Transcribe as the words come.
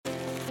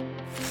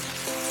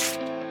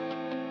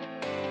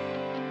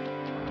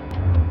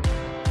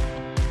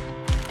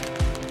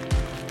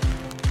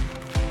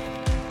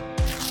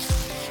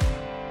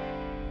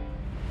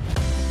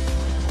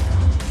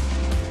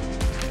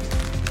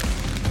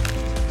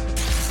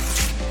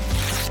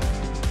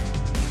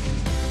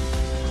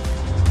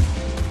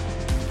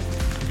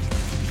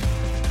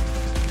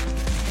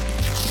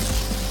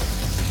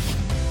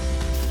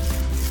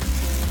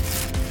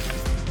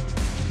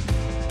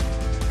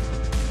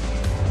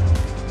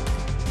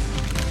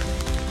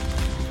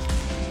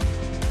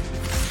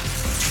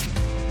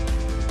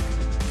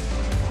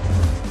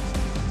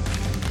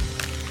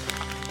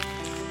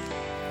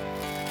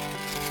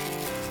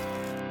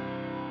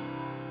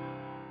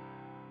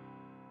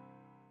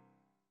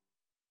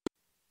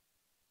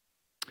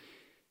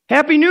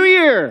Happy New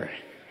Year!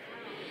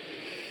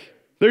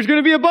 There's going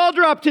to be a ball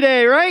drop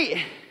today, right?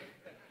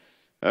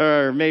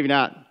 Or maybe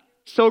not.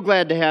 So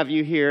glad to have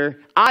you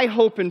here. I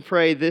hope and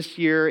pray this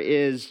year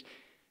is,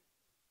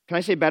 can I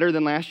say better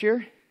than last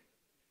year?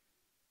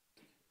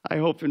 I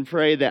hope and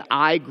pray that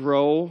I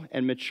grow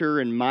and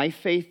mature in my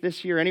faith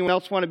this year. Anyone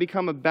else want to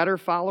become a better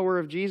follower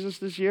of Jesus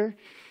this year?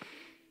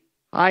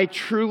 I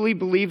truly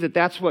believe that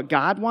that's what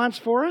God wants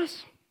for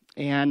us.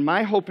 And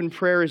my hope and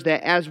prayer is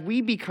that as we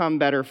become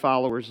better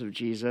followers of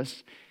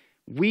Jesus,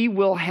 we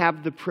will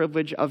have the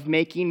privilege of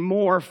making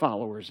more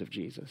followers of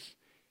Jesus.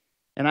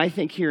 And I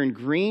think here in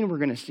Greene, we're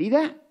going to see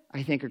that.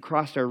 I think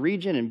across our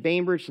region in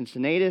Bainbridge,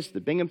 Cincinnatus, the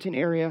Binghamton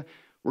area,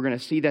 we're going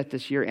to see that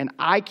this year. And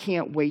I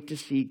can't wait to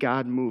see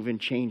God move and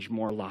change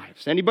more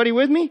lives. Anybody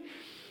with me?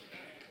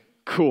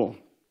 Cool.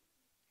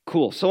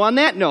 So on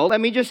that note, let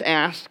me just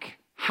ask,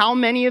 how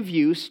many of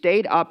you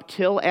stayed up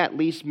till at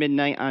least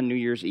midnight on New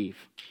Year's Eve?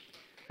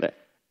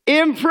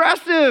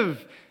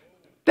 Impressive!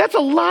 That's a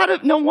lot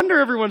of, no wonder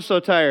everyone's so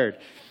tired.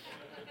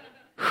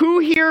 Who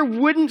here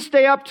wouldn't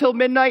stay up till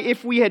midnight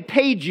if we had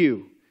paid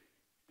you?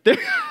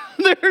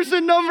 There's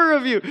a number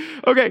of you.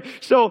 Okay,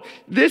 so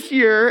this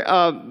year,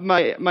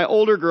 my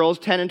older girls,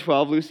 10 and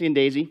 12, Lucy and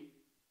Daisy,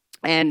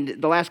 and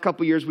the last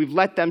couple years, we've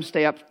let them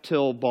stay up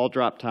till ball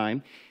drop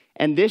time.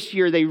 And this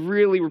year, they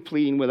really were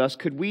pleading with us,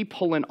 could we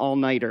pull an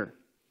all-nighter?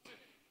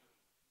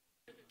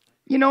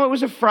 You know, it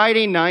was a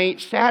Friday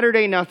night,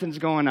 Saturday, nothing's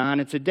going on,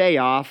 it's a day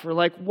off. We're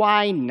like,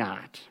 why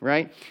not,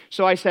 right?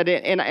 So I said,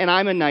 and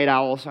I'm a night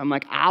owl, so I'm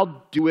like,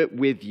 I'll do it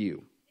with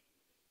you.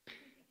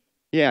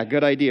 Yeah,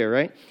 good idea,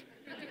 right?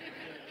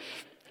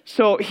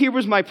 So here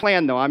was my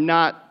plan, though. I'm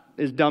not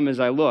as dumb as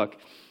I look.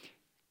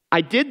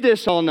 I did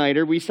this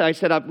all-nighter. I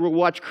set up, we'll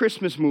watch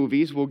Christmas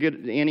movies.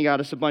 Annie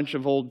got us a bunch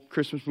of old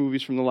Christmas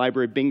movies from the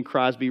library, Bing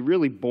Crosby,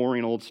 really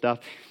boring old stuff.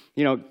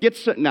 You know,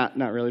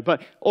 not really,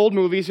 but old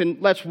movies, and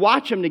let's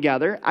watch them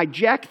together. I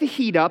jacked the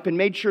heat up and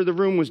made sure the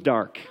room was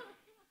dark.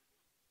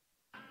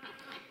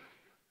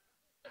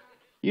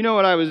 You know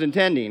what I was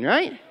intending,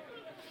 right?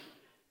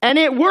 And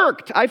it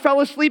worked. I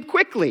fell asleep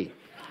quickly.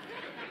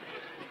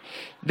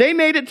 They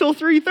made it till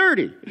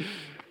 3:30.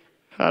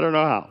 I don't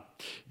know how.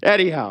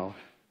 Anyhow,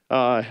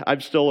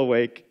 I'm still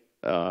awake,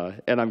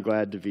 and I'm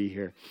glad to be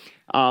here.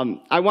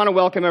 I want to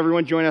welcome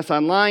everyone joining us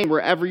online,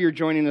 wherever you're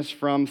joining us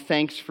from.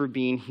 Thanks for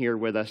being here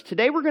with us.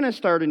 Today we're going to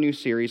start a new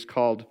series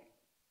called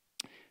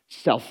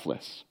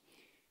Selfless.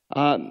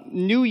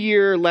 New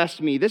Year, Less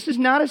Me. This is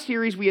not a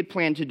series we had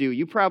planned to do.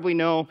 You probably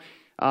know,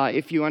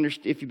 if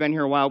you've been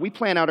here a while, we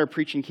plan out our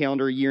preaching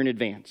calendar a year in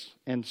advance.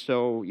 And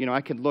so, you know,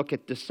 I could look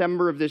at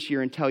December of this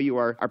year and tell you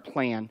our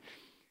plan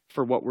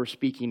for what we're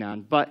speaking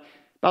on. But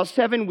about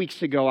 7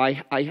 weeks ago,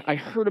 I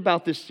heard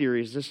about this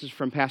series. This is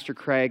from Pastor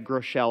Craig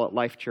Groeschel at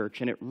Life Church,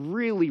 and it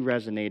really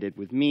resonated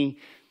with me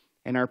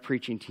and our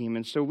preaching team.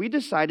 And so we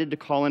decided to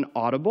call an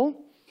audible,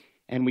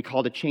 and we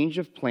called a change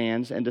of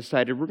plans, and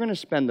decided we're going to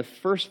spend the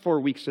first 4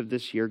 weeks of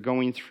this year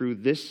going through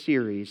this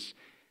series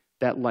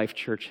that Life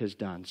Church has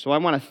done. So I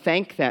want to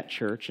thank that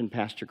church and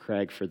Pastor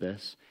Craig for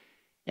this,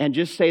 and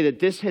just say that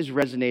this has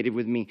resonated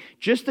with me.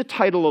 Just the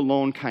title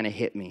alone kind of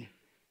hit me.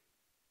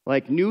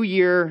 Like, New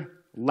Year,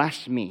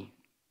 Less Me.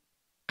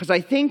 Because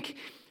I think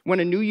when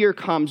a new year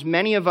comes,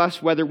 many of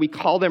us, whether we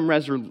call them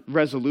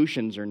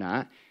resolutions or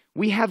not,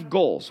 we have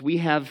goals. We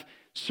have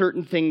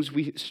certain things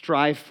we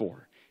strive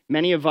for.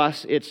 Many of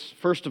us, it's,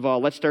 first of all,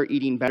 let's start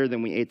eating better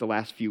than we ate the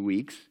last few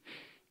weeks.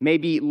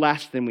 Maybe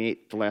less than we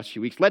ate the last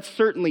few weeks. Let's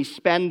certainly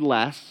spend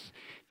less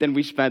than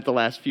we spent the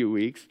last few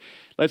weeks.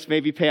 Let's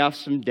maybe pay off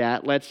some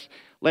debt. Let's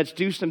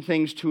do some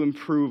things to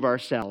improve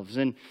ourselves.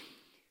 And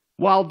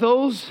while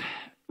those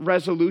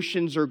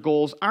resolutions or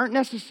goals aren't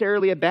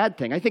necessarily a bad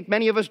thing. I think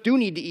many of us do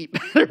need to eat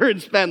better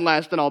and spend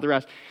less and all the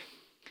rest.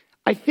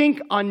 I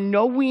think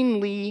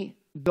unknowingly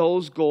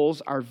those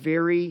goals are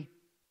very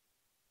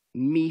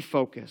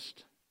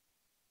me-focused.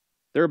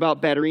 They're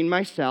about bettering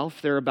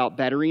myself. They're about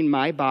bettering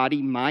my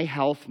body, my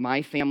health,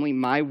 my family,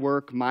 my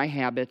work, my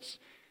habits.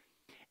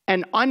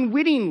 And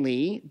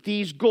unwittingly,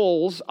 these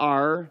goals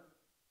are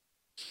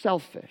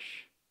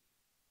selfish.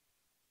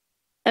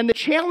 And the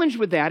challenge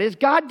with that is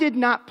God did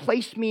not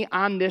place me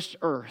on this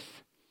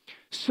earth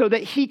so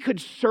that he could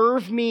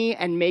serve me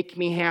and make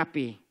me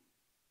happy.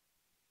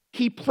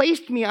 He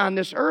placed me on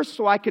this earth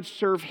so I could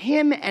serve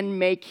him and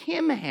make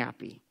him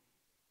happy.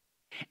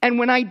 And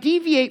when I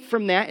deviate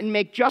from that and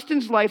make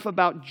Justin's life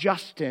about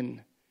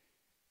Justin,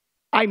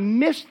 I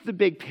miss the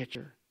big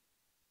picture.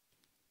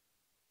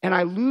 And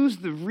I lose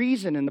the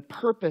reason and the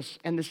purpose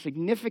and the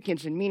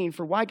significance and meaning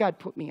for why God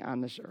put me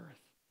on this earth.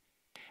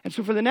 And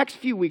so for the next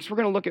few weeks, we're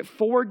going to look at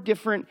 4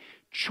 different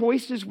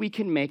choices we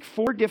can make,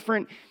 4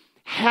 different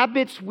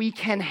habits we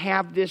can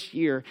have this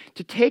year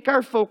to take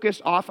our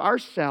focus off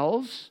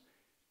ourselves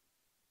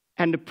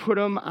and to put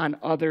them on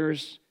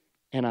others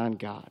and on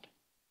God.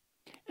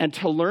 And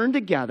to learn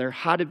together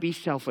how to be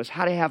selfless,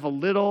 how to have a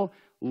little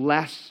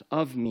less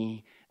of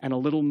me and a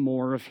little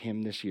more of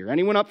him this year.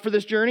 Anyone up for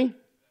this journey?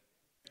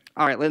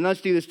 All right,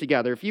 let's do this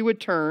together. If you would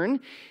turn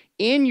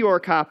in your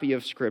copy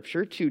of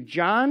Scripture to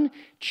John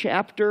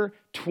chapter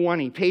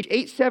 20, page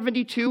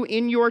 872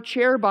 in your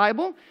chair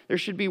Bible. There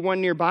should be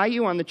one nearby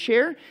you on the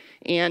chair.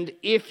 And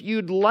if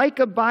you'd like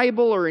a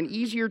Bible or an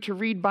easier to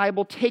read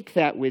Bible, take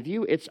that with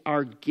you. It's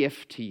our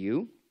gift to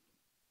you.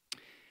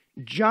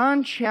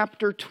 John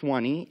chapter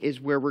 20 is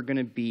where we're going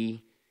to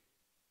be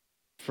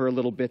for a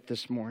little bit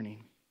this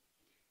morning.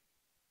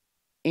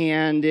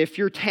 And if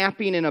you're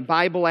tapping in a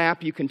Bible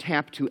app, you can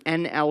tap to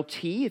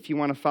NLT if you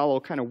want to follow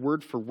kind of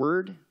word for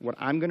word what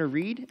I'm going to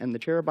read in the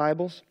chair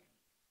Bibles.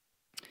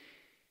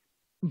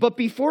 But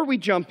before we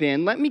jump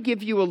in, let me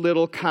give you a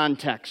little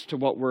context to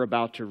what we're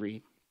about to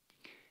read.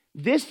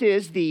 This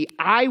is the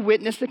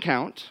eyewitness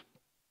account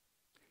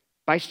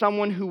by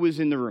someone who was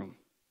in the room.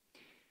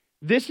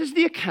 This is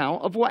the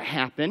account of what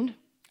happened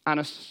on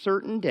a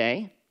certain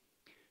day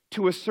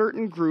to a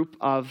certain group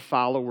of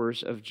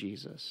followers of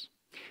Jesus.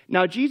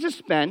 Now, Jesus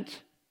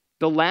spent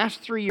the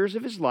last 3 years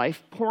of his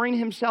life pouring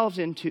himself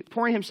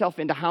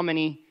into how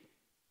many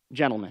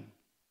gentlemen?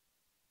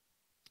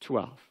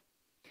 12.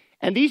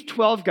 And these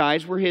 12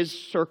 guys were his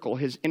circle,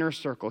 his inner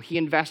circle. He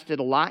invested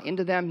a lot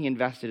into them. He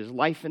invested his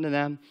life into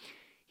them.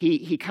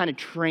 He kind of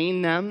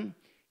trained them.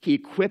 He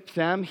equipped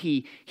them.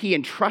 He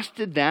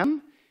entrusted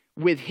them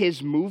with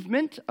his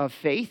movement of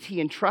faith. He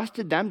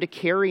entrusted them to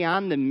carry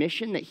on the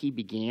mission that he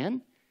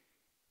began.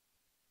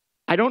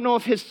 I don't know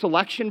if his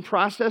selection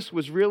process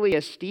was really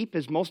as steep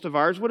as most of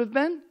ours would have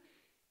been,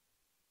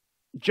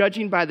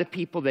 judging by the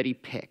people that he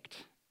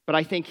picked. But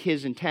I think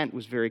his intent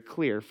was very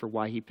clear for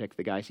why he picked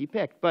the guys he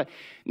picked. But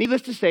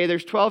needless to say,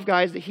 there's 12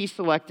 guys that he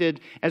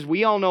selected. As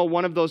we all know,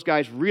 one of those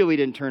guys really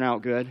didn't turn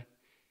out good.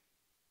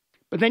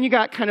 But then you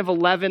got kind of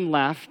 11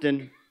 left.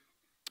 And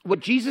what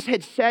Jesus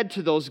had said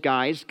to those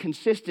guys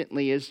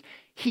consistently is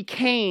he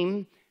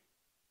came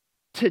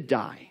to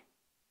die.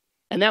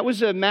 And that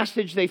was a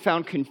message they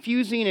found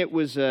confusing. It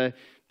was a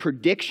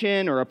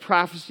prediction or a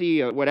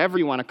prophecy or whatever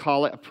you want to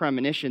call it, a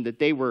premonition that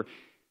they were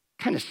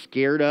kind of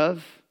scared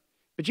of.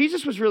 But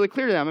Jesus was really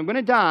clear to them, I'm going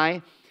to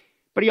die.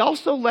 But he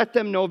also let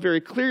them know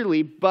very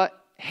clearly, but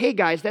hey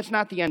guys, that's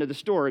not the end of the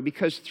story,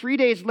 because 3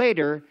 days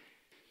later,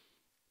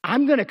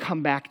 I'm going to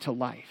come back to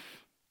life.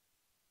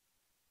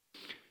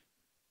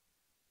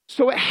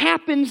 So it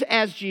happens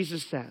as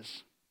Jesus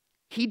says.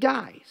 He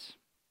dies.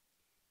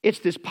 It's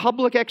this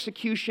public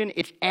execution.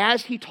 It's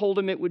as he told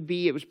him it would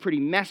be. It was pretty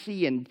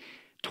messy and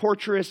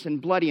torturous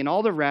and bloody and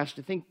all the rest.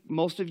 I think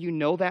most of you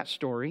know that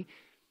story.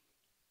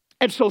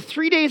 And so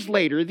 3 days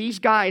later, these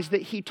guys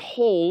that he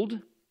told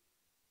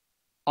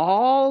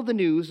all the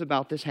news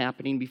about this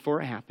happening before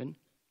it happened,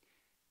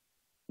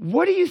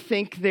 what do you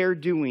think they're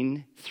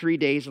doing 3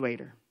 days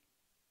later?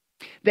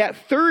 That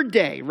third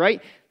day,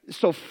 right?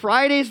 So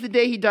Friday's the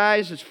day he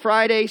dies. It's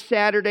Friday,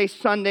 Saturday,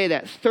 Sunday.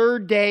 That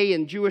third day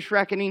in Jewish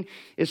reckoning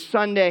is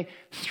Sunday.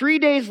 3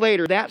 days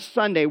later, that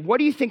Sunday, what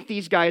do you think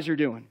these guys are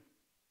doing?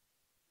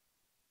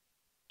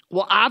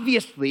 Well,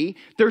 obviously,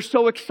 they're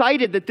so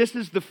excited that this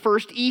is the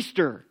first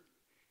Easter.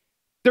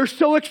 They're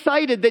so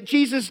excited that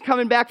Jesus is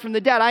coming back from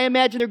the dead. I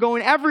imagine they're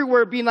going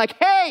everywhere being like,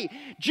 hey,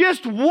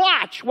 just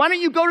watch. Why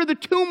don't you go to the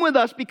tomb with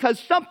us because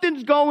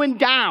something's going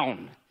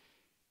down.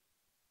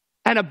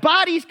 And a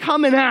body's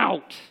coming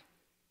out.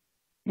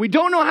 We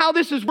don't know how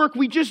this is work.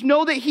 We just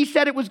know that he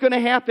said it was going to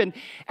happen.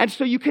 And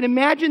so you can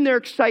imagine their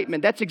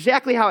excitement. That's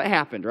exactly how it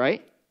happened,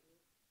 right?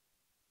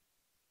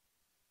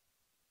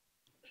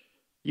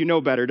 You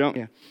know better, don't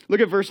you?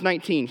 Look at verse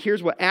 19.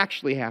 Here's what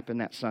actually happened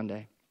that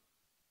Sunday.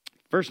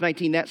 Verse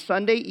 19, that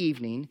Sunday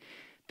evening,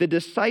 the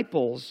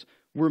disciples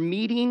were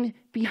meeting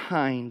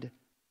behind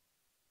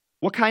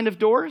what kind of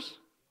doors?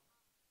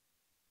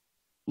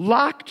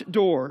 Locked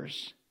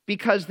doors,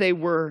 because they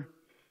were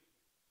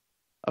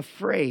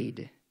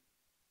afraid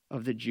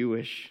of the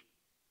Jewish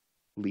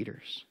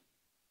leaders.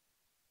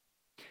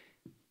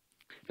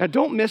 Now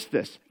don't miss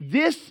this.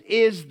 This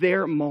is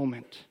their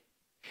moment.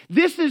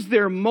 This is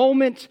their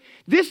moment.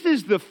 This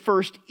is the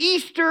first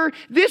Easter.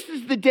 This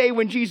is the day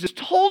when Jesus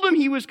told them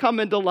he was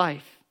coming to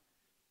life.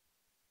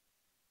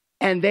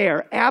 And they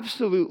are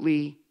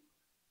absolutely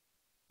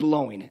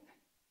blowing it.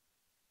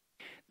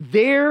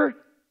 They're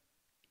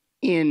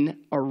in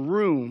a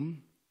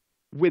room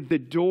with the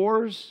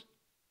doors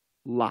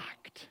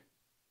locked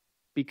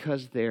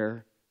because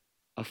they're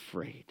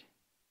afraid.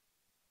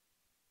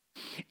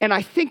 And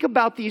I think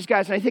about these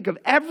guys, and I think of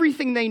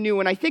everything they knew,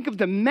 and I think of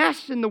the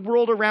mess in the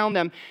world around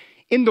them.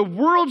 In the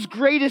world's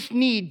greatest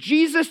need,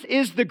 Jesus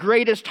is the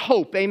greatest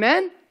hope.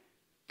 Amen?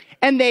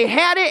 And they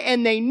had it,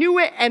 and they knew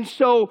it, and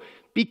so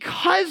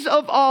because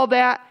of all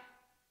that,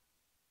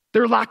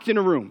 they're locked in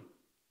a room.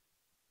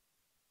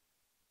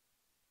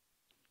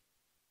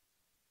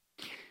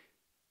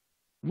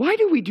 Why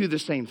do we do the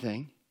same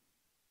thing?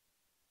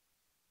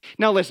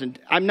 Now listen,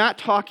 I'm not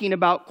talking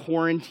about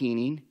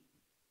quarantining.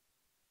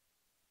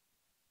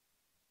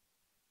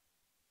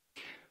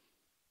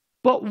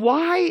 But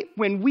why,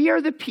 when we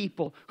are the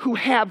people who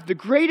have the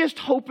greatest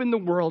hope in the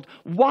world,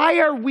 why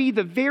are we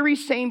the very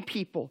same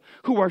people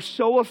who are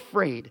so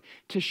afraid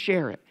to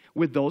share it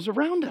with those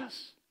around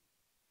us?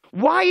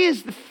 Why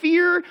is the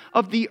fear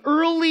of the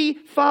early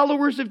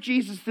followers of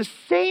Jesus the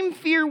same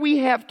fear we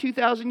have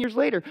 2,000 years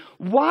later?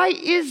 Why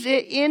is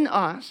it in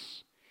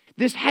us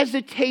this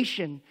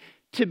hesitation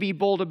to be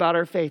bold about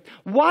our faith?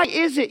 Why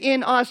is it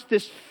in us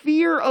this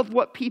fear of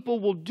what people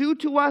will do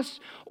to us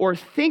or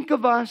think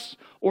of us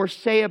or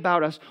say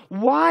about us?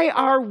 Why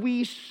are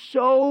we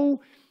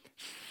so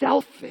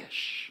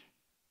selfish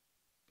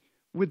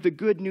with the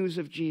good news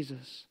of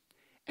Jesus?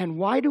 And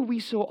why do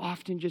we so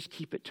often just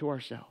keep it to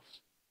ourselves?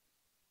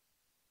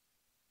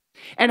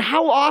 And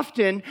how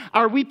often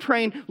are we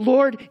praying,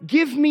 Lord,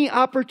 give me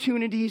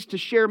opportunities to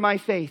share my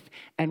faith?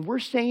 And we're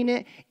saying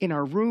it in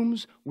our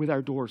rooms with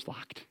our doors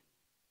locked.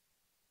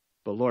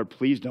 But Lord,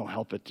 please don't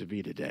help it to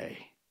be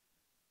today.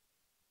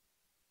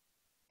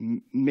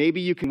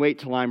 Maybe you can wait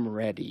till I'm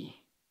ready.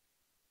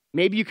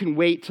 Maybe you can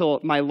wait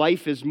till my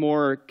life is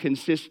more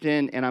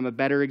consistent and I'm a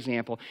better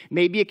example.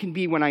 Maybe it can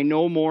be when I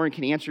know more and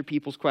can answer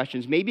people's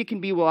questions. Maybe it can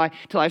be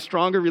till I have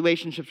stronger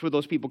relationships with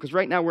those people, because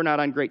right now we're not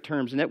on great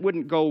terms and that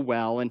wouldn't go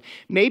well. And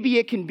maybe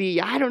it can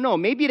be, I don't know,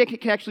 maybe it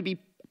can actually be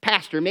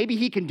pastor. Maybe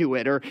he can do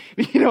it. Or,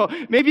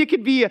 maybe it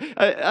could be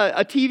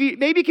a TV,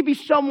 maybe it could be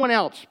someone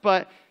else.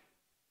 But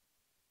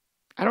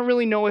I don't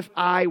really know if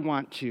I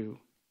want to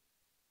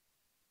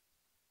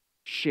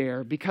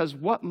share, because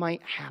what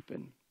might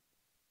happen?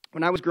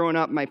 When I was growing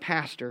up, my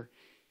pastor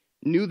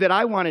knew that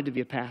I wanted to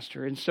be a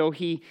pastor, and so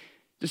he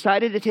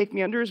decided to take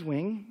me under his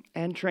wing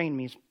and train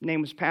me. His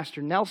name was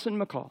Pastor Nelson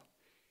McCall.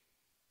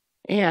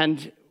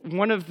 And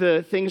one of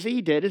the things that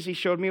he did is he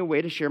showed me a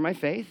way to share my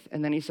faith,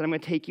 and then he said, I'm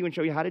going to take you and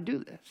show you how to do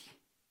this.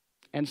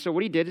 And so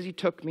what he did is he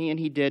took me and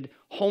he did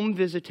home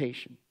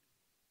visitation.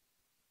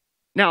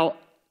 Now,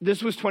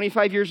 this was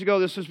 25 years ago.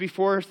 This was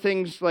before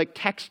things like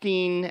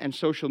texting and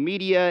social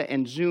media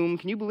and Zoom.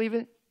 Can you believe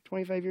it?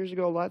 25 years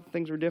ago, a lot of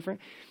things were different.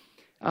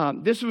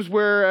 This was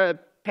where a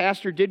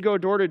pastor did go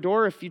door to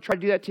door. If you tried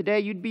to do that today,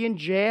 you'd be in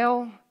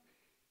jail.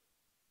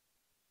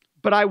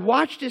 But I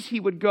watched as he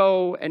would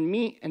go and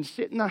meet and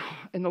sit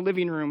in the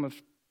living room of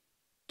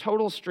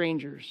total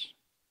strangers.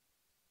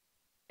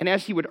 And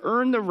as he would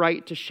earn the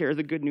right to share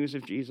the good news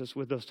of Jesus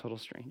with those total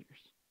strangers.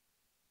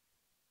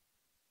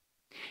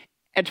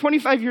 And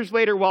 25 years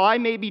later, while I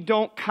maybe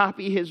don't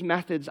copy his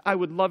methods, I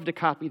would love to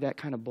copy that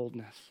kind of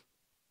boldness,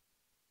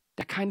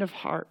 that kind of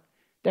heart,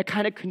 that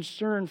kind of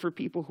concern for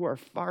people who are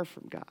far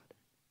from God.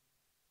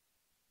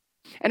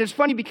 And it's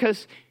funny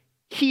because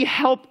he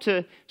helped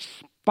to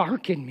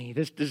spark in me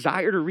this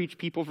desire to reach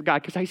people for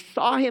God, because I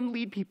saw him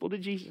lead people to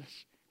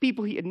Jesus,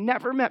 people he had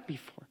never met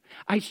before.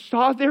 I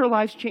saw their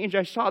lives change.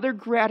 I saw their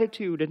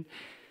gratitude. And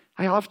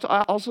I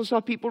also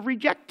saw people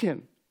reject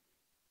him,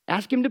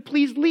 ask him to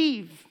please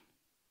leave.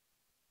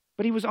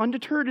 But he was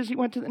undeterred as he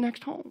went to the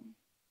next home.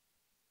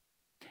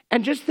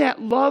 And just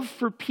that love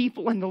for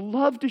people and the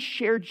love to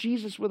share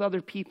Jesus with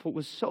other people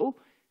was so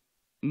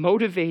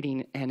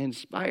motivating and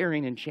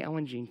inspiring and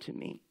challenging to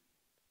me.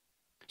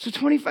 So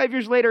 25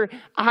 years later,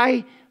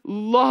 I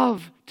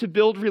love to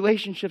build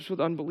relationships with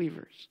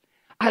unbelievers.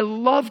 I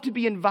love to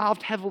be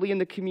involved heavily in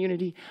the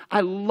community.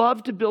 I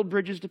love to build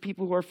bridges to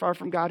people who are far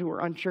from God, who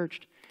are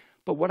unchurched.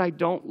 But what I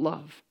don't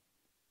love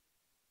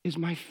is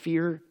my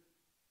fear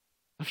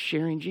of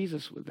sharing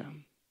Jesus with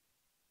them.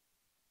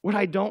 What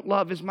I don't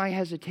love is my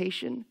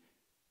hesitation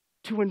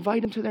to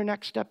invite them to their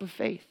next step of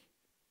faith,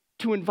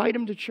 to invite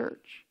them to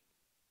church.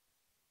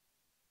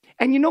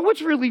 And you know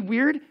what's really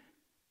weird?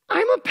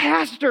 I'm a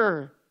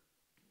pastor.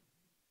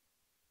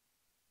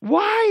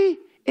 Why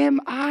am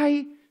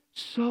I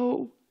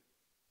so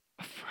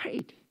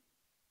afraid?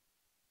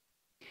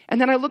 And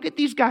then I look at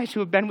these guys who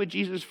have been with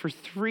Jesus for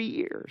 3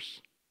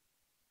 years.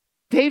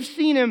 They've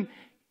seen him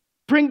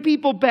bring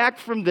people back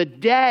from the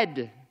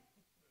dead.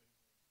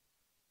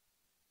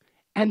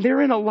 And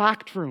they're in a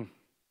locked room,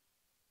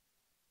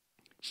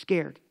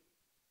 scared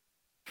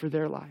for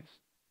their lives.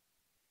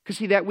 Because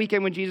see, that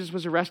weekend when Jesus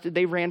was arrested,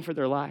 they ran for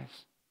their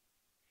lives.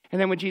 And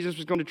then when Jesus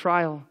was going to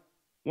trial,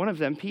 one of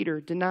them, Peter,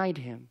 denied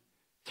him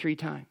 3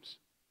 times.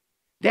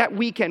 That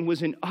weekend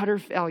was an utter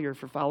failure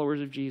for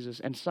followers of Jesus.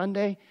 And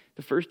Sunday,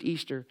 the first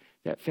Easter,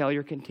 that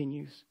failure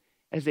continues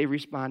as they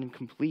respond in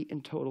complete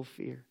and total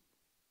fear.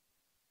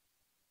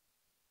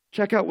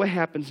 Check out what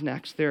happens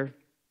next. They're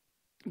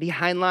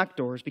behind locked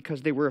doors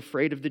because they were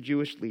afraid of the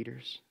Jewish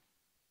leaders.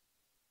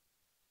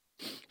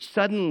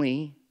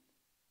 Suddenly,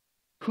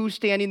 who's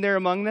standing there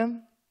among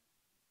them?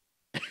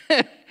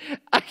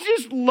 I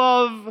just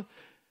love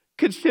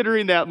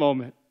considering that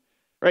moment.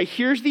 Right?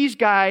 Here's these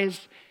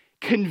guys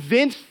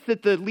convinced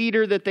that the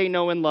leader that they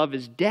know and love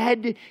is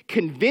dead,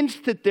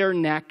 convinced that they're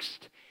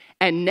next.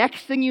 And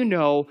next thing you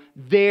know,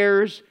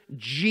 there's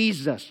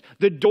Jesus.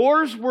 The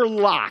doors were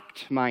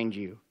locked, mind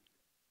you.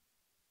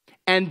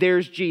 And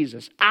there's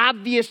Jesus.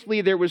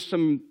 Obviously, there was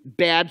some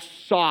bad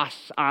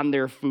sauce on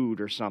their food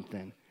or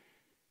something.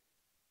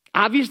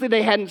 Obviously,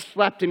 they hadn't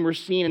slept and were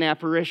seeing an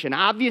apparition.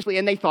 Obviously,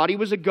 and they thought he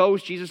was a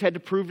ghost. Jesus had to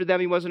prove to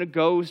them he wasn't a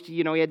ghost.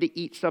 He had to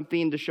eat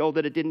something to show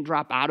that it didn't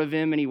drop out of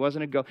him and he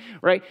wasn't a ghost,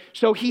 right?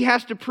 So he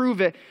has to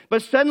prove it.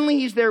 But suddenly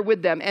he's there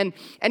with them and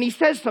he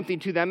says something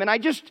to them. And I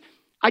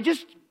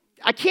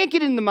I can't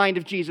get in the mind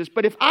of Jesus,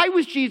 but if I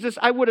was Jesus,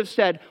 I would have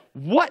said,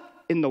 what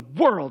in the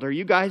world are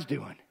you guys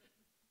doing?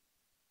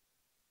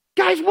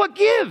 Guys, what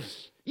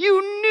gives?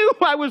 You knew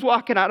I was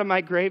walking out of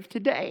my grave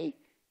today.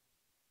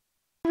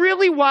 You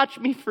really watched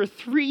me for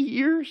 3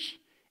 years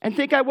and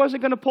think I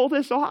wasn't going to pull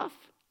this off?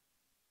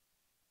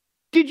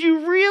 Did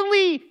you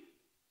really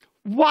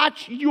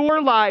watch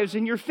your lives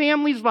and your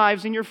family's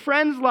lives and your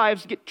friends'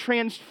 lives get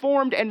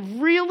transformed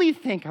and really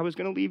think I was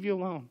going to leave you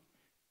alone?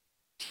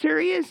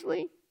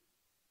 Seriously?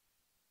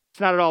 It's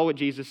not at all what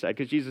Jesus said,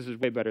 because Jesus is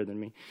way better than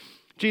me.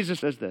 Jesus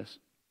says this: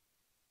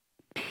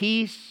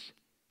 peace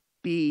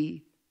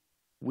be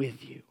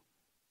with you.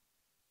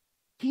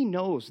 He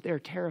knows they're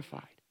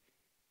terrified.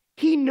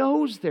 He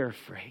knows they're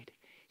afraid.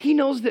 He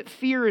knows that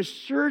fear is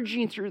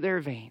surging through their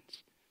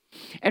veins.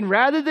 And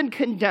rather than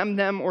condemn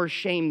them or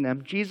shame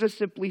them, Jesus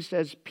simply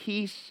says,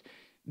 peace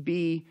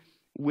be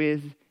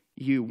with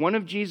you. One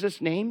of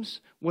Jesus' names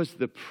was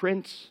the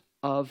Prince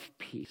of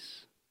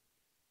Peace.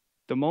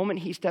 The moment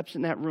he steps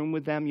in that room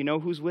with them, you know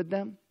who's with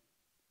them?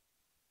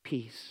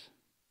 Peace.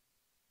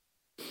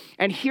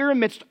 And here,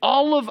 amidst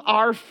all of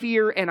our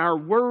fear and our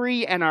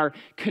worry and our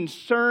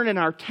concern and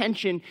our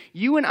tension,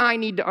 you and I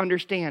need to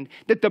understand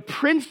that the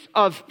Prince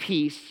of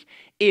Peace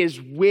is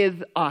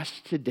with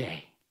us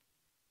today.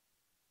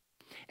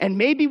 And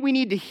maybe we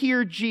need to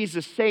hear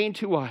Jesus saying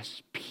to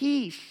us,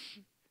 peace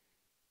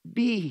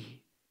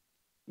be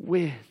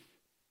with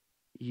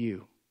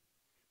you.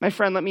 My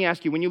friend, let me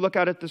ask you, when you look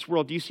out at this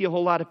world, do you see a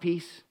whole lot of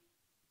peace?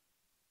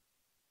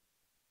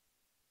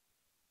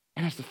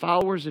 And as the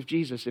followers of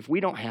Jesus, if we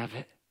don't have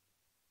it,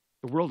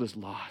 the world is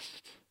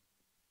lost.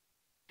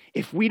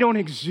 If we don't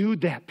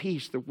exude that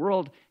peace, the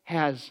world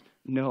has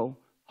no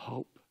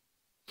hope.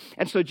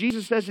 And so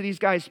Jesus says to these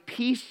guys,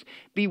 peace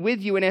be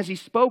with you. And as he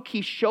spoke,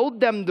 he showed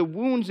them the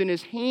wounds in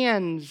his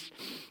hands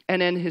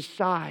and in his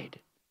side.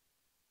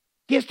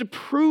 He has to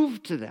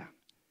prove to them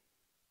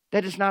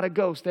that it's not a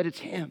ghost, that it's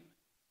him.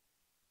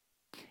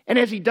 And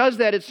as he does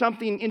that, it's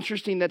something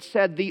interesting that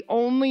said, the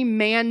only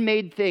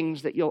man-made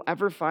things that you'll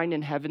ever find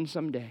in heaven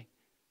someday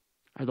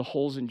are the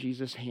holes in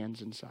Jesus'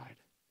 hands inside.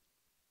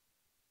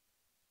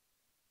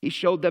 He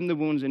showed them the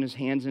wounds in his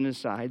hands and his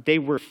side. They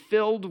were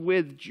filled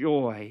with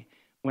joy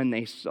when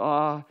they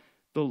saw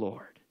the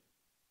Lord.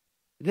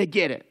 They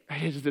get it.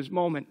 Right? It's this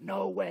moment,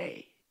 no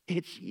way.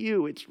 It's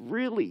you. It's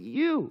really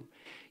you.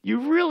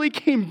 You really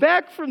came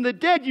back from the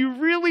dead. You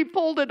really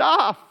pulled it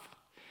off.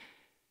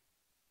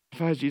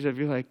 If I was Jesus, I'd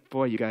be like,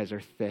 boy, you guys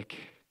are thick.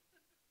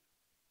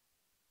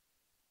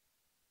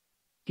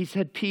 He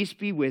said, peace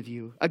be with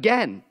you.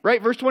 Again,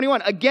 right? Verse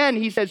 21. Again,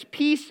 he says,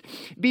 peace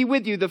be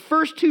with you. The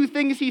first two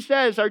things he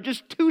says are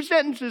just two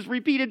sentences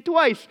repeated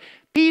twice.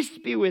 Peace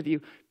be with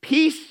you.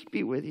 Peace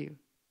be with you.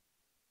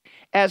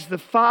 As the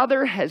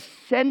Father has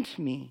sent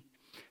me,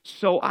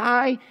 so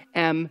I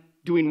am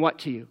doing what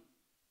to you?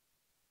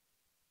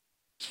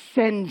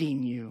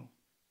 Sending you.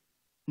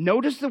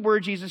 Notice the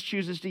word Jesus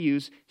chooses to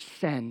use,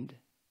 send.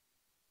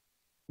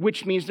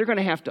 Which means they're going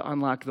to have to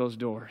unlock those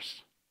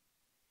doors.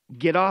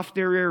 Get off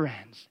their rear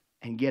ends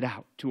and get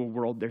out to a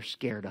world they're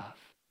scared of.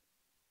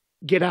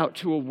 Get out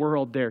to a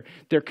world they're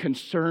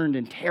concerned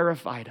and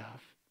terrified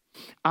of.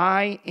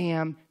 I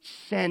am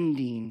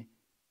sending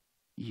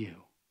you.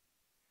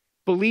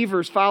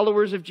 Believers,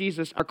 followers of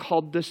Jesus, are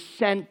called the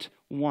sent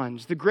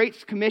ones. The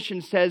Great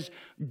Commission says,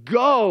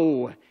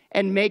 go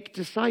and make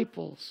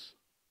disciples.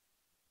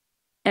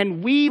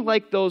 And we,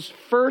 like those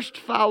first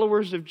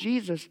followers of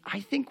Jesus, I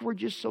think we're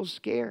just so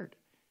scared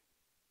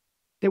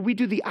that we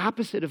do the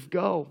opposite of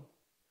go.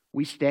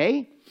 We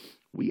stay,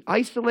 we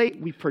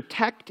isolate, we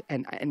protect,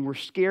 and we're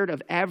scared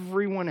of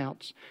everyone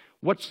else.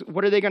 What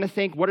are they going to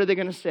think? What are they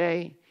going to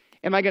say?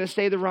 Am I going to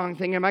say the wrong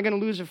thing? Am I going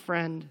to lose a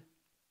friend?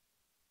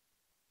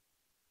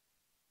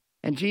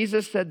 And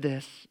Jesus said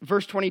this,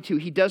 verse 22,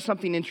 he does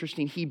something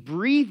interesting. He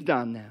breathed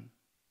on them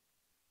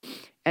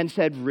and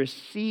said,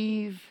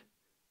 receive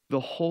the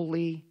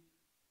Holy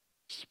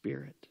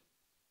Spirit.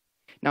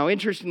 Now,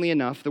 interestingly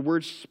enough, the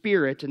word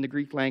spirit in the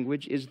Greek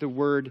language is the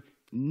word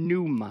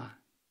pneuma.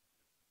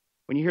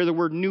 When you hear the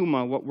word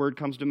pneuma, what word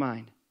comes to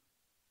mind?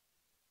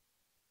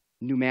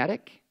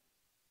 Pneumatic?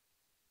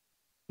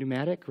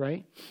 Pneumatic,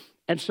 right?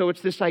 And so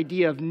it's this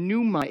idea of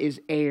pneuma is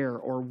air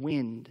or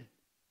wind.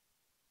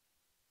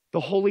 The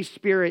Holy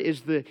Spirit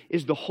is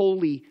the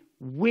holy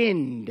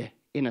wind,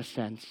 in a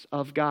sense,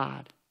 of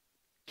God.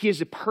 He is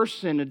a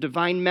person, a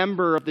divine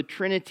member of the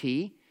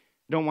Trinity.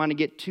 I don't want to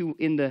get too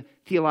in the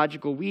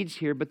theological weeds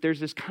here, but there's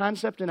this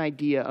concept and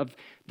idea of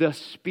the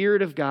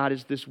Spirit of God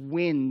is this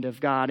wind of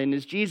God. And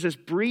as Jesus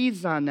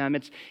breathes on them,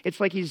 it's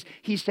like he's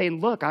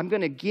saying, look, I'm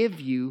going to give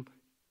you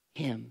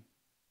him,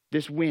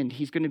 this wind.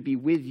 He's going to be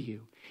with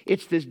you.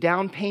 It's this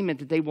down payment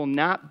that they will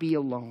not be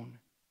alone.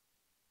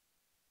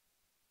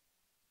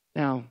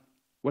 Now,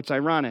 what's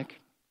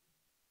ironic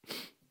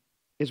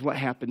is what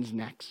happens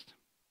next.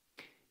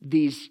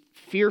 These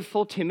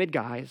fearful, timid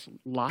guys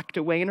locked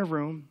away in a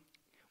room,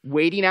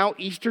 waiting out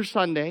Easter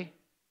Sunday,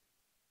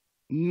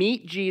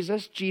 meet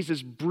Jesus.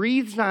 Jesus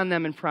breathes on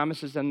them and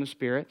promises them the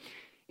Spirit.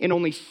 In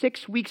only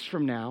 6 weeks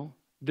from now,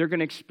 they're going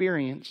to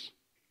experience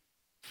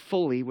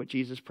fully what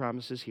Jesus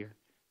promises here.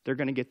 They're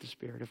going to get the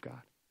Spirit of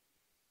God.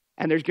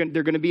 And they're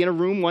going to be in a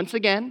room once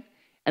again,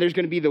 and there's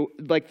going to be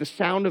the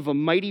sound of a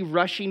mighty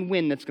rushing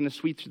wind that's going to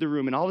sweep through the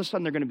room, and all of a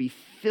sudden they're going to be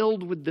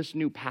filled with this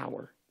new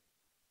power.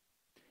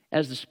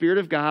 As the Spirit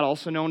of God,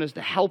 also known as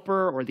the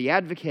Helper or the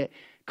Advocate,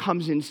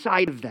 comes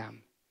inside of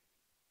them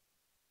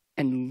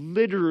and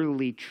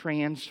literally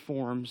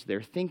transforms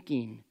their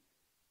thinking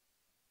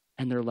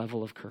and their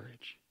level of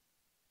courage.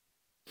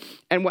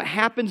 And what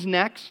happens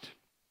next,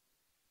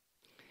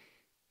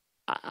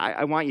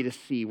 I want you to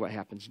see what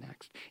happens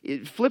next.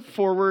 Flip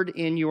forward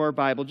in your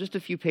Bible just a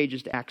few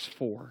pages to Acts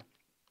 4.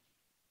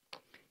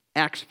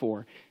 Acts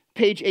 4,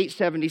 page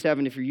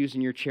 877 if you're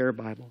using your chair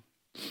Bible.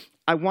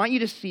 I want you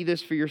to see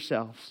this for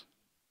yourselves.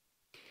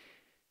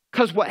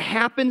 Because what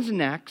happens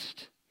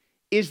next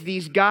is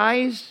these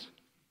guys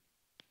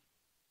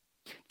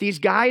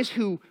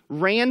who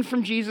ran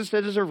from Jesus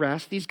at his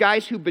arrest, these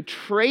guys who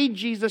betrayed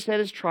Jesus at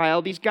his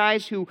trial, these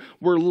guys who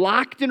were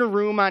locked in a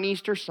room on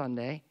Easter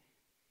Sunday,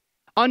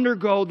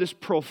 undergo this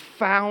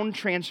profound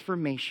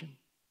transformation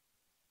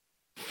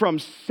from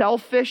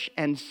selfish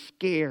and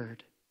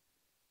scared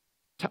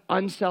to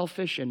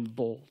unselfish and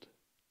bold.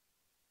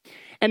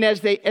 And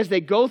as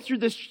they go through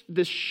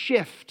this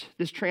shift,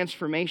 this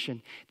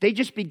transformation, they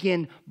just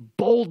begin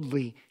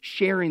boldly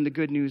sharing the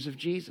good news of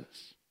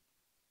Jesus.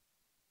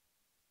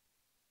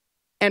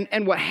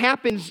 And what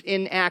happens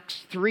in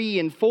Acts 3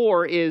 and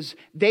 4 is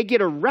they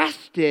get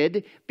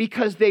arrested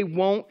because they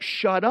won't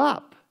shut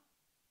up.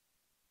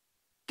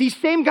 These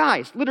same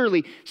guys,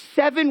 literally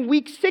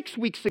 6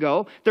 weeks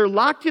ago, they're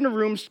locked in a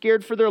room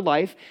scared for their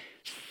life.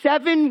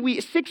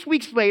 6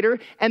 weeks later,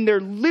 and they're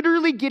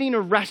literally getting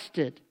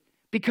arrested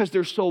because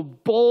they're so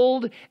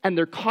bold and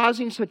they're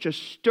causing such a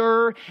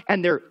stir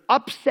and they're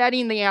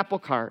upsetting the apple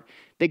cart.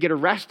 They get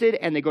arrested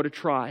and they go to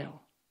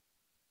trial.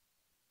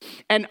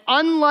 And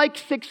unlike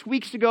 6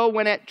 weeks ago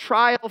when at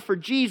trial for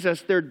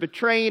Jesus, they're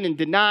betraying and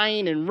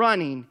denying and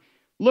running,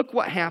 look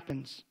what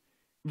happens.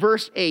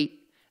 Verse 8,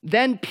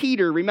 then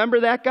Peter, remember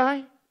that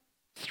guy?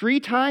 3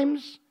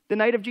 times the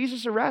night of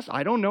Jesus' arrest?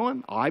 I don't know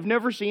him. I've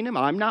never seen him.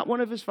 I'm not one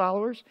of his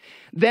followers.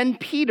 Then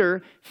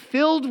Peter,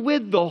 filled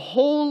with the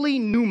holy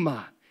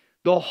pneuma,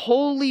 the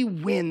holy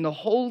wind, the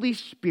Holy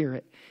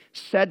Spirit,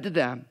 said to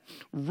them,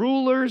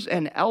 rulers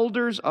and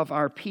elders of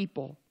our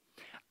people,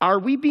 are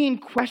we being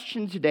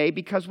questioned today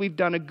because we've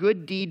done a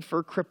good deed for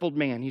a crippled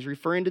man? He's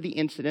referring to the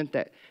incident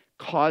that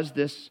caused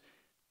this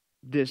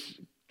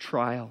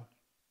trial.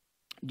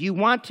 Do you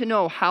want to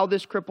know how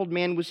this crippled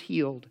man was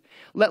healed?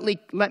 Let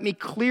me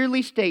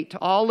clearly state to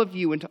all of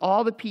you and to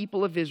all the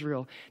people of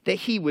Israel that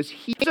he was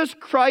Jesus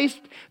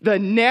Christ the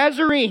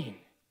Nazarene.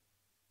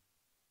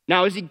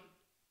 Now, is he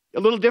a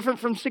little different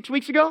from 6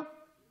 weeks ago?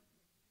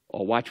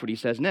 Oh, watch what he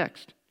says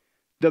next.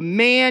 The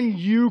man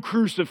you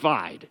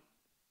crucified.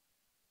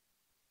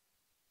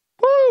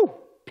 Woo!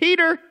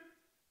 Peter,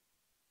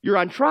 you're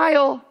on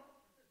trial.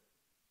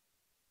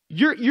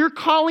 You're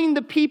calling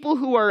the people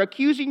who are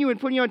accusing you and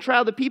putting you on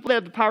trial, the people that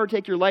have the power to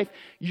take your life,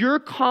 you're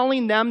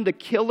calling them the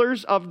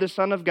killers of the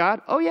Son of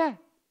God? Oh, yeah.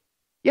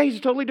 Yeah, he's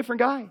a totally different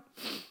guy.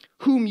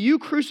 Whom you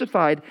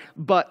crucified,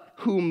 but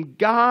whom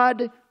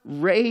God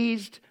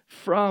raised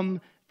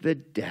from the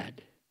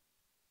dead.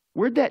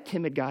 Where'd that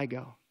timid guy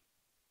go?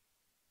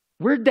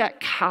 Where'd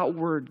that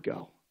coward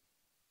go?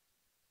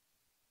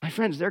 My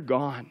friends, they're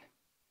gone.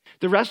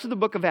 The rest of the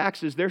book of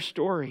Acts is their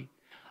story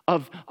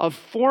of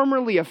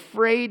formerly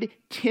afraid,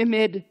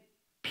 timid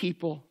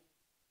people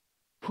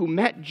who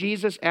met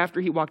Jesus after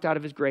he walked out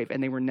of his grave,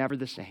 and they were never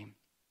the same.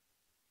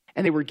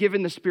 And they were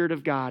given the Spirit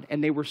of God,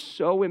 and they were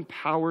so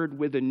empowered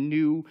with a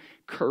new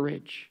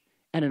courage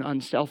and an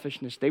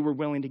unselfishness. They were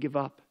willing to give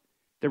up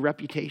their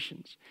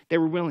reputations. They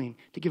were willing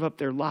to give up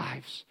their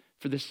lives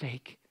for the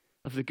sake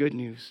of the good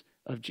news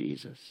of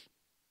Jesus.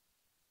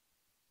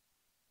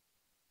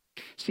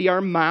 See, our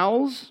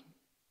mouths,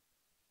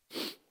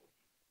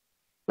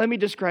 let me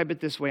describe it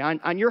this way.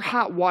 On your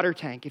hot water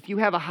tank, if you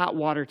have a hot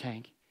water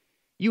tank,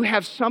 you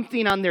have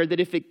something on there that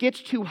if it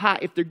gets too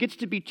hot, if there gets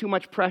to be too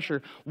much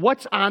pressure,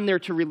 what's on there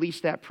to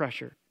release that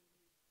pressure?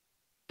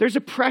 There's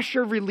a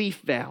pressure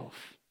relief valve.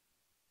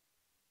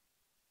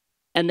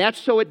 And that's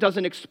so it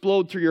doesn't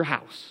explode through your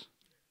house.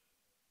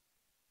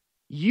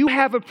 You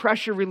have a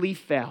pressure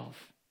relief valve,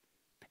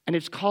 and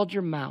it's called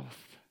your mouth.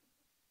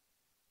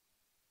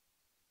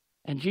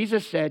 And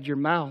Jesus said, your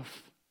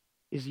mouth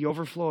is the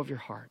overflow of your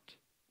heart.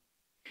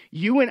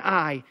 You and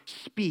I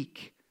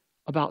speak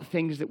about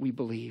things that we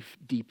believe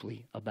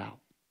deeply about.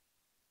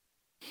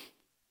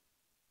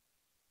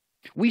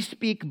 We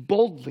speak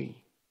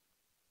boldly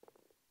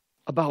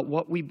about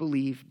what we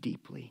believe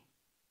deeply.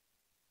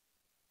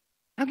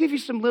 I'll give you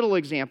some little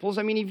examples.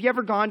 I mean, have you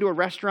ever gone to a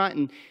restaurant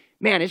and,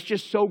 man, it's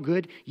just so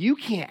good, you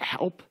can't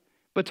help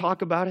but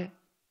talk about it?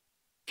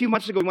 A few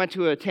months ago, we went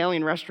to an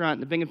Italian restaurant in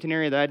the Binghamton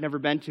area that I'd never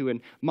been to,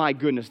 and my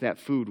goodness, that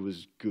food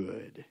was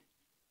good.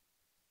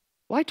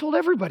 Well, I told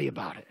everybody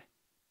about it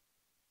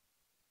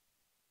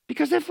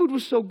because that food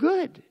was so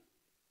good.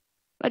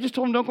 I just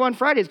told them, don't go on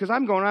Fridays because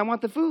I'm going and I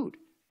want the food.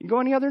 You can go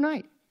any other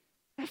night.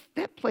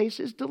 That place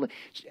is delicious.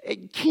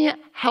 It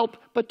can't help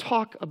but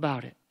talk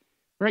about it.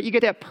 Right? You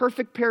get that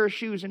perfect pair of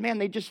shoes, and man,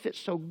 they just fit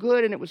so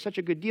good, and it was such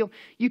a good deal.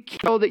 You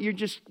know that you're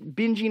just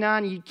binging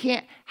on, and you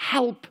can't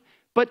help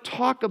but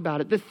talk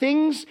about it. The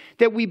things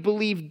that we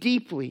believe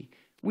deeply,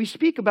 we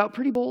speak about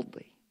pretty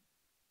boldly.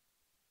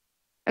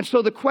 And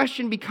so the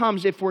question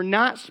becomes, if we're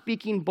not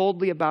speaking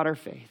boldly about our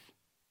faith,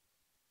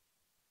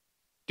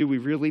 do we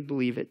really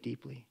believe it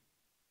deeply?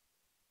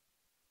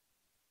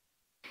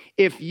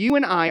 If you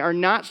and I are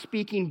not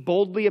speaking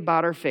boldly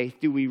about our faith,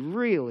 do we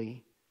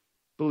really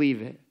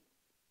believe it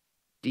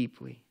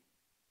deeply?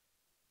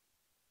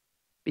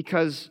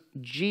 Because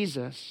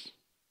Jesus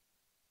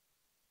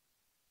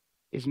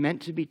is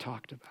meant to be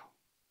talked about.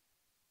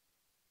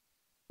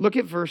 Look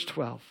at verse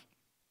 12.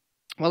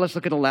 Well, let's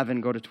look at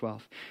 11, go to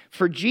 12.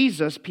 For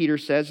Jesus, Peter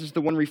says, is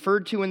the one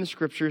referred to in the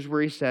scriptures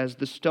where he says,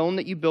 the stone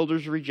that you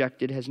builders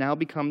rejected has now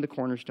become the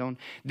cornerstone.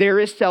 There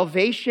is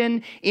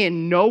salvation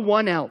in no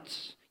one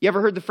else. You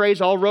ever heard the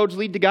phrase, all roads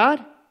lead to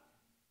God?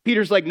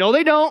 Peter's like, no,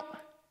 they don't.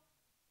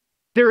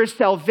 There is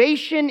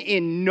salvation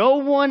in no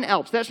one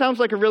else. That sounds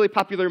like a really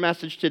popular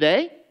message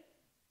today.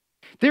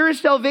 There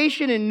is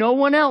salvation in no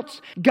one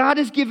else. God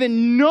has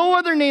given no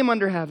other name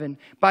under heaven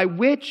by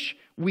which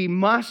we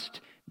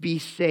must be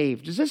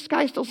saved. Does this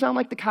guy still sound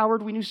like the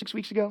coward we knew 6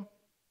 weeks ago?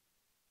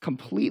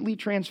 Completely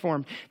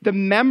transformed. The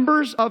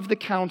members of the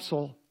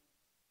council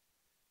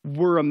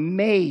were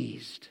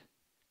amazed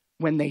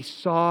when they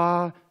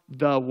saw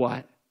the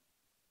what?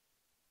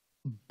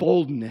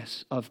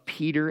 Boldness of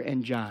Peter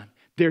and John.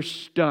 They're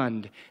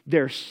stunned.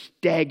 They're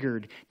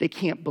staggered. They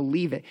can't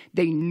believe it.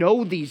 They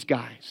know these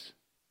guys.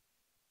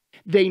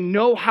 They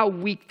know how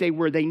weak they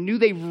were. They knew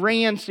they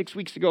ran 6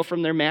 weeks ago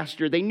from their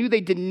master. They knew they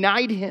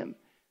denied him.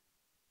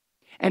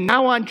 And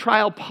now on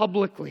trial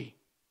publicly,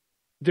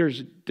 they're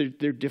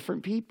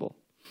different people.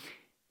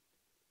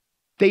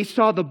 They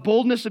saw the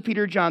boldness of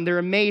Peter and John. They're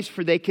amazed,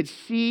 for they could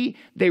see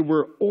they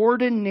were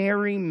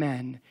ordinary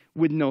men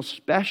with no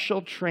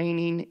special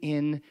training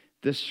in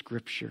the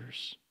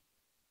scriptures.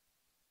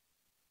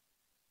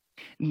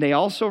 And they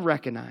also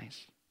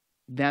recognized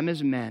them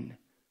as men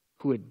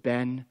who had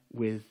been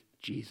with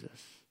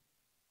Jesus.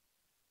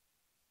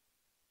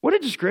 What a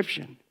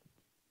description.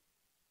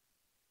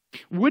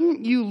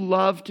 Wouldn't you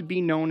love to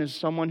be known as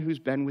someone who's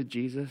been with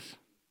Jesus?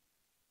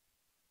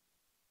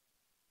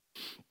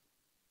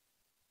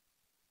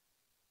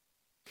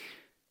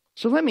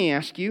 So let me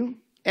ask you,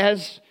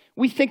 as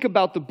we think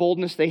about the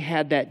boldness they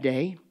had that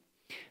day,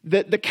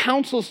 the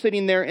council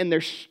sitting there and they're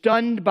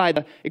stunned by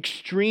the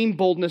extreme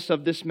boldness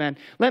of this man.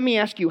 Let me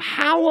ask you,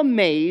 how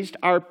amazed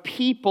are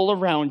people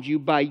around you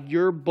by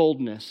your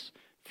boldness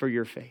for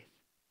your faith?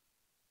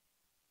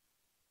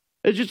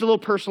 It's just a little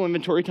personal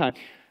inventory time.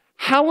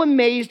 How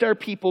amazed are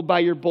people by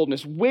your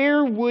boldness?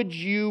 Where would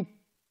you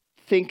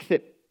think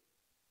that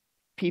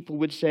people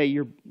would say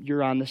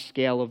you're on the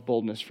scale of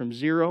boldness from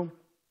 0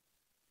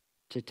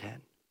 to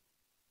 10?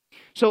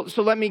 So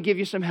let me give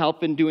you some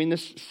help in doing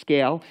this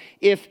scale.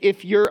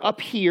 If you're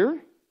up here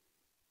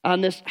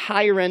on this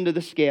higher end of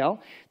the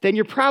scale, then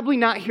you're probably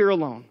not here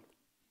alone.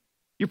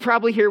 You're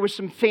probably here with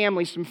some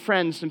family, some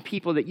friends, some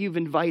people that you've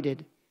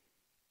invited,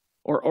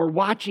 or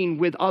watching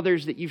with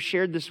others that you've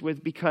shared this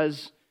with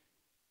because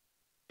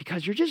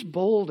you're just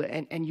bold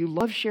and you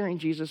love sharing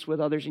Jesus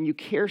with others, and you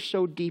care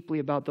so deeply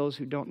about those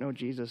who don't know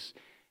Jesus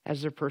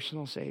as their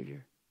personal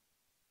Savior.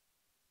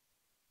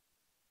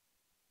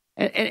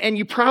 And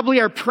you probably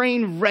are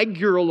praying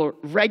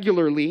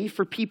regularly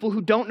for people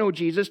who don't know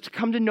Jesus to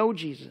come to know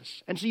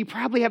Jesus. And so you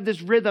probably have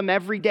this rhythm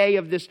every day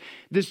of this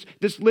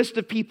list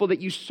of people that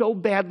you so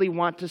badly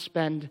want to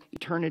spend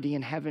eternity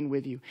in heaven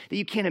with you, that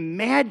you can't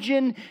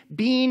imagine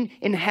being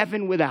in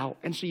heaven without.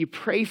 And so you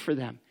pray for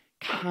them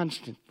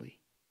constantly.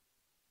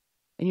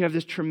 And you have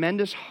this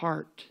tremendous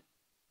heart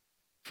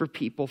for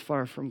people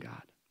far from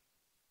God.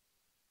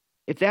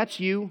 If that's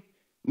you,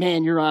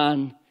 man, you're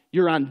on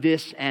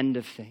this end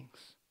of things.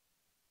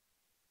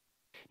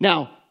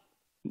 Now,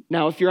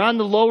 if you're on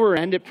the lower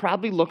end, it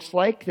probably looks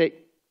like that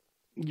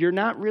you're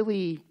not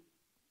really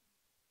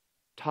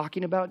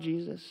talking about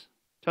Jesus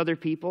to other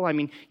people. I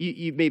mean,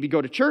 you maybe go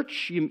to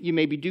church, you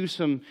maybe do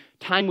some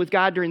time with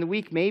God during the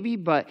week, maybe,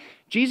 but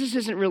Jesus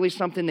isn't really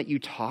something that you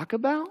talk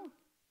about,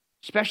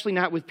 especially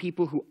not with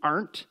people who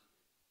aren't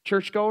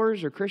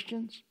churchgoers or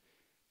Christians.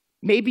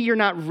 Maybe you're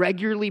not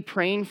regularly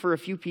praying for a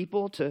few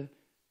people to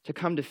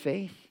come to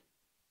faith.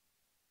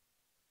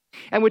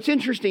 And what's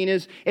interesting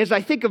is, as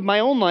I think of my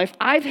own life,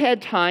 I've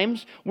had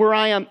times where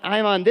I'm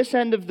on this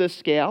end of the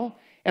scale,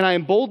 and I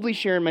am boldly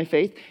sharing my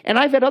faith, and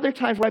I've had other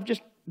times where I've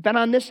just been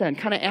on this end,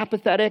 kind of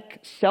apathetic,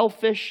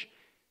 selfish,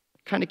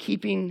 kind of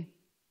keeping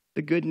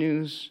the good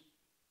news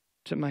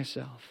to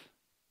myself.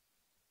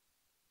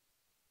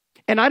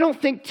 And I don't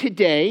think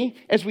today,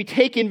 as we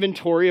take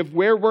inventory of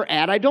where we're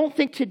at, I don't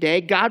think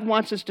today God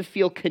wants us to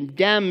feel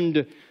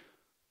condemned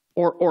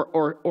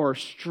or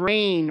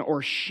strain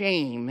or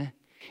shame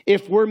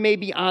if we're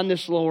maybe on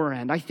this lower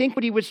end. I think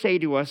what he would say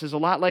to us is a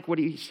lot like what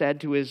he said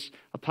to his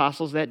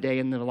apostles that day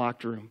in the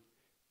locked room.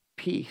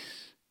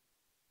 Peace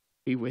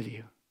be with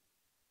you.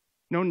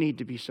 No need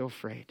to be so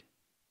afraid.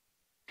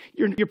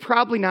 You're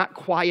probably not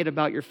quiet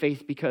about your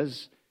faith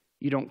because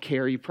you don't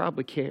care. You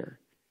probably care.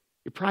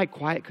 You're probably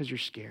quiet because you're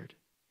scared.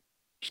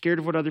 You're scared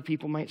of what other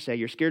people might say.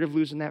 You're scared of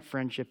losing that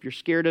friendship. You're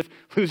scared of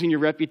losing your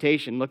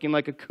reputation, looking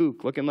like a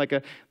kook, looking like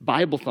a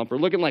Bible thumper,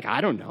 looking like,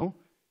 I don't know,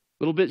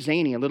 a little bit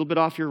zany, a little bit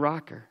off your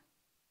rocker.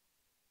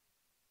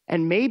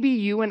 And maybe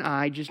you and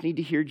I just need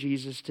to hear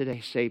Jesus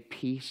today say,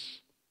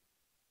 peace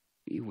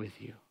be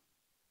with you.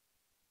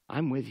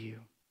 I'm with you.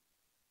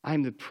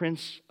 I'm the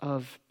Prince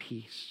of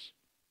Peace.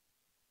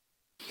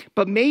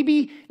 But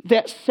maybe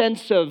that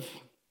sense of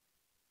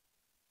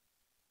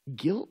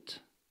guilt,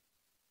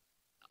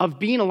 of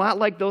being a lot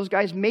like those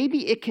guys,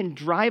 maybe it can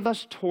drive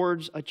us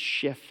towards a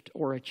shift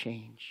or a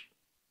change.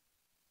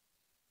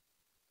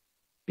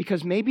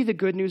 Because maybe the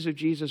good news of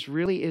Jesus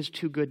really is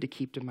too good to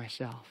keep to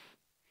myself.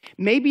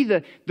 Maybe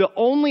the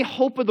only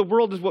hope of the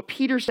world is what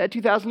Peter said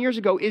 2,000 years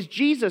ago, is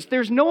Jesus.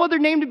 There's no other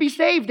name to be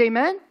saved,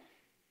 amen?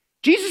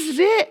 Jesus is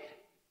it.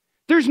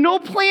 There's no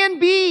plan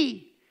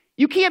B.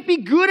 You can't be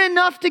good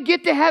enough to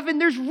get to heaven.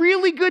 There's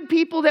really good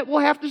people that will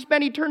have to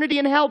spend eternity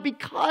in hell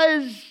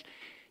because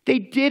they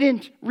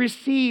didn't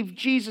receive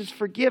Jesus'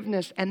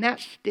 forgiveness, and that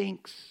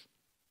stinks.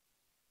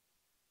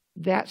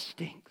 That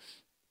stinks.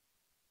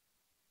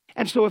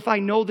 And so if I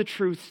know the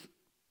truth,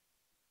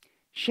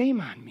 shame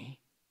on me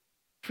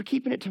for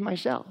keeping it to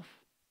myself.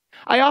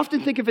 I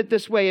often think of it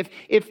this way.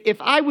 If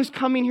I was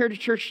coming here to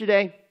church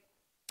today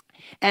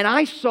and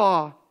I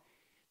saw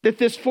that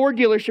this Ford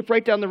dealership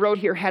right down the road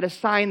here had a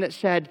sign that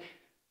said,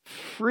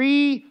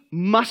 free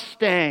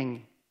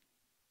Mustang.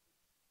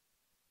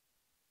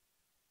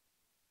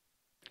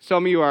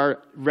 Some of you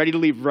are ready to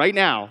leave right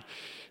now.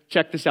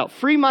 Check this out.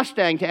 Free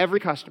Mustang to every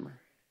customer.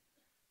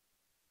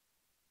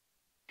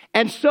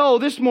 And so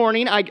this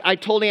morning, I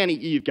told Annie,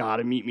 you've got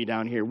to meet me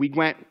down here. We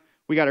got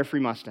our free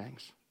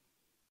Mustangs.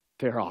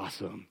 They're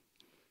awesome.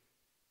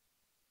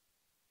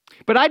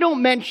 But I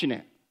don't mention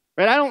it,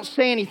 right? I don't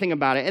say anything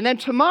about it. And then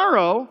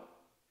tomorrow,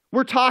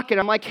 we're talking.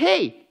 I'm like,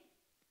 hey,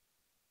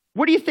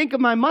 what do you think of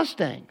my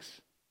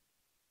Mustangs?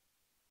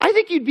 I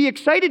think you'd be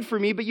excited for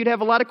me, but you'd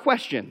have a lot of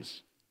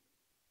questions.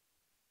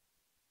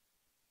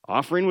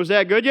 Offering was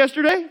that good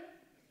yesterday?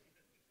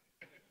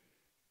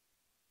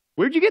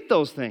 Where'd you get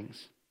those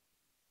things?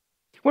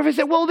 What if I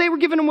said, well, they were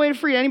given away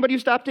free to anybody who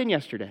stopped in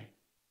yesterday?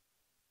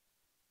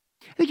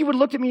 I think you would have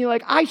looked at me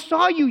like, I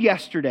saw you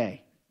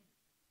yesterday.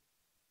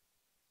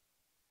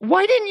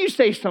 Why didn't you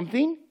say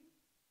something?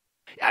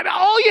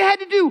 All you had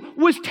to do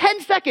was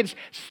 10 seconds.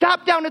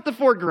 Stop down at the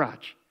Ford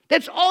garage.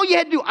 That's all you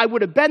had to do. I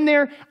would have been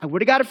there. I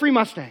would have got a free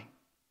Mustang.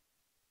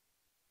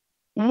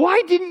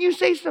 Why didn't you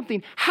say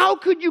something? How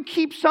could you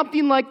keep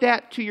something like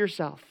that to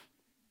yourself?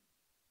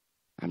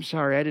 I'm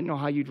sorry, I didn't know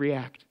how you'd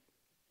react.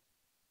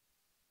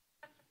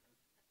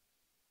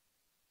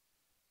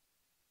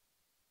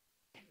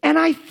 And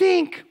I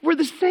think we're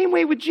the same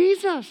way with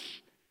Jesus.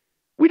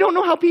 We don't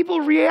know how people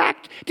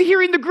react to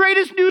hearing the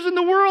greatest news in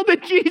the world,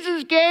 that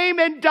Jesus came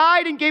and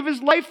died and gave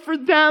his life for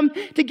them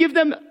to give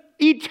them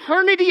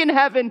eternity in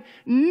heaven,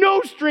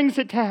 no strings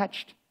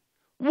attached.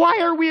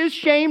 Why are we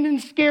ashamed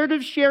and scared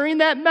of sharing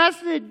that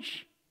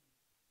message?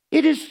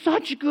 It is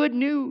such good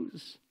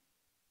news.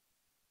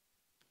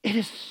 It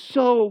is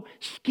so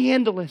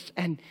scandalous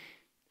and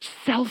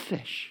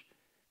selfish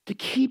to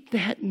keep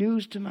that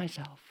news to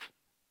myself.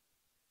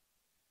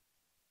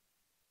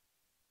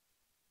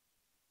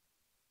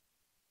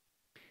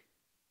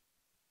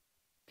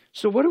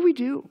 So what do we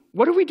do?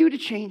 What do we do to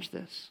change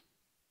this?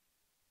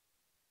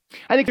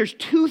 I think there's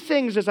two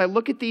things as I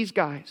look at these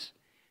guys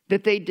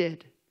that they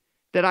did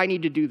that I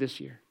need to do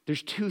this year.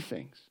 There's two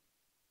things.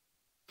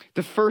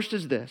 The first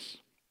is this.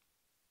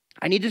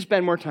 I need to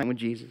spend more time with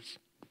Jesus.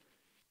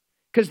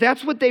 Because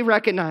that's what they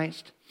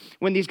recognized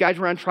when these guys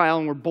were on trial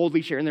and were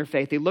boldly sharing their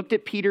faith. They looked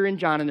at Peter and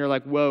John and they're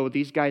like, whoa,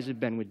 these guys have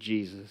been with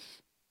Jesus.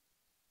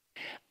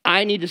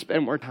 I need to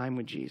spend more time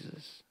with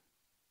Jesus.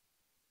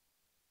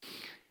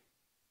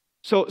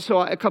 So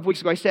a couple weeks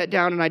ago, I sat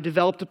down and I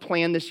developed a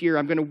plan this year.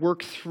 I'm going to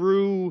work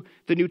through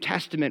the New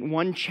Testament,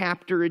 one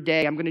chapter a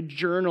day. I'm going to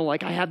journal.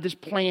 Like, I have this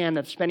plan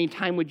of spending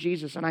time with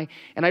Jesus. And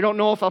I don't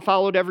know if I'll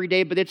follow it every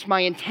day, but it's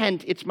my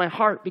intent. It's my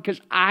heart,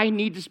 because I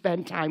need to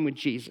spend time with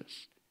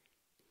Jesus.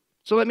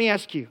 So let me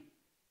ask you,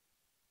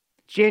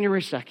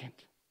 January 2nd,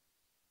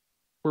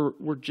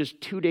 we're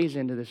just 2 days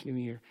into this new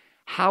year.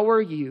 How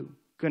are you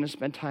going to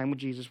spend time with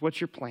Jesus? What's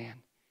your plan?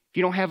 If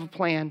you don't have a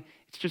plan,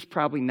 it's just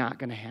probably not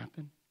going to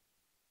happen.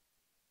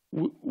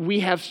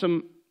 We have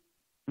some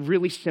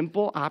really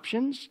simple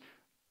options.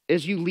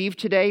 As you leave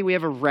today, we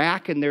have a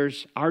rack and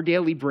there's Our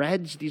Daily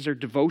Breads. These are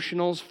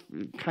devotionals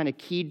kind of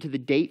keyed to the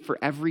date for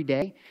every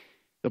day.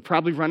 They'll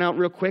probably run out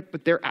real quick,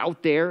 but they're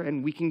out there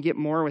and we can get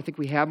more. I think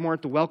we have more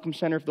at the Welcome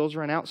Center if those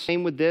run out.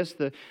 Same with this,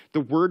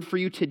 the word for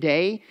you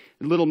today,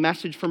 a little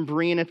message from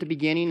Brian at the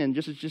beginning, and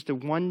it's just a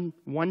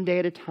one day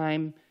at a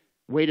time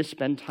way to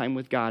spend time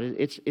with God.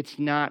 It's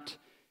not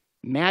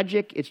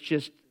magic, it's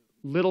just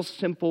little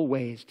simple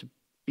ways to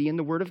be in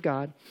the Word of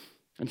God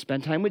and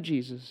spend time with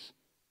Jesus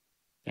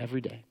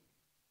every day.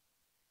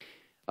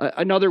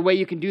 Another way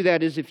you can do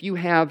that is if you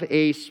have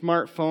a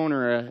smartphone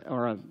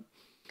or a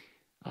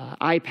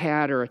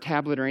iPad or a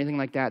tablet or anything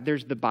like that,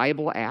 there's the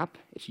Bible app.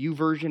 It's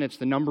YouVersion. It's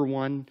the number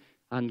one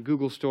on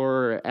Google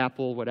Store or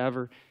Apple,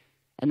 whatever.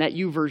 And that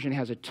YouVersion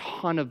has a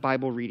ton of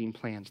Bible reading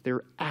plans.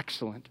 They're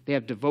excellent. They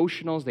have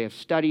devotionals. They have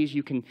studies.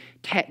 You can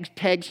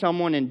tag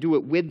someone and do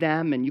it with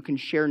them, and you can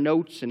share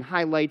notes and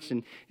highlights.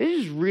 And it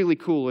is really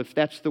cool if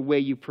that's the way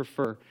you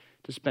prefer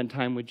to spend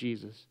time with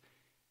Jesus.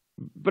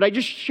 But I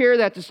just share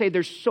that to say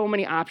there's so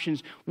many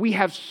options. We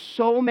have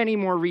so many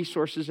more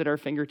resources at our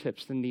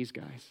fingertips than these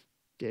guys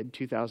did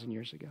 2,000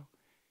 years ago.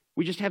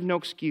 We just have no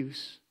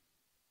excuse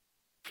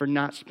for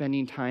not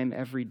spending time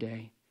every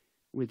day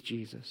with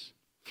Jesus.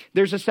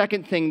 There's a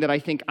second thing that I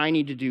think I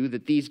need to do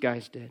that these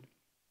guys did.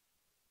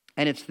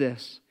 And it's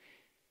this.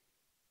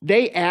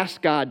 They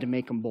asked God to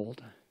make them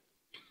bold.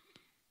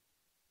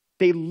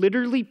 They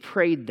literally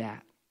prayed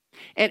that.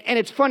 And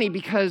it's funny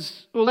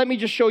because, well, let me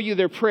just show you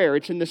their prayer.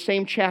 It's in the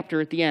same chapter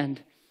at the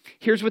end.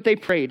 Here's what they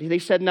prayed. They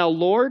said, "Now,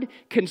 Lord,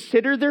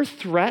 consider their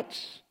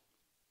threats."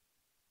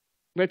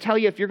 I'm going to tell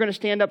you, if you're going to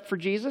stand up for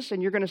Jesus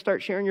and you're going to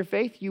start sharing your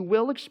faith, you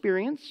will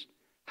experience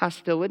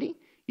hostility.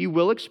 You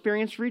will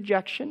experience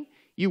rejection.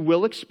 You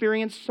will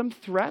experience some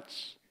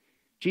threats.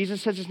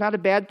 Jesus says it's not a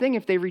bad thing.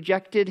 If they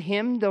rejected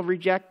him, they'll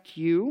reject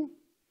you.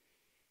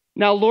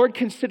 Now, Lord,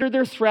 consider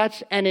their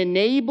threats and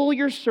enable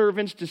your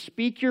servants to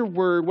speak your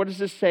word. What does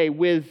this say?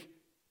 With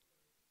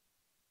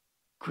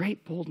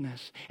great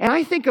boldness. And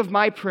I think of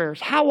my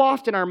prayers. How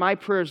often are my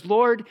prayers,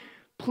 Lord,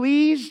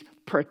 please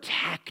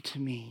protect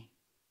me.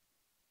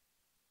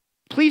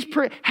 Please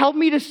help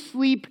me to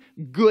sleep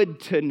good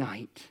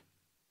tonight.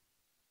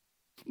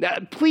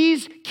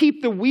 Please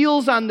keep the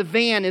wheels on the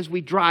van as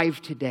we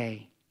drive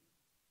today.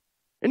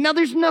 And now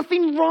there's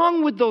nothing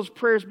wrong with those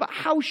prayers, but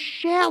how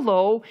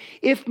shallow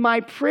if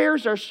my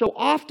prayers are so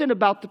often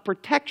about the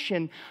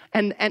protection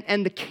and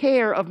the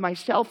care of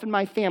myself and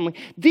my family.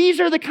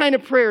 These are the kind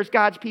of prayers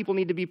God's people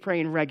need to be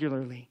praying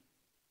regularly.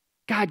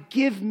 God,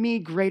 give me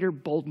greater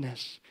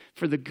boldness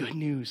for the good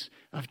news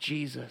of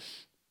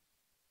Jesus.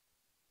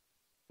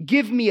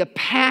 Give me a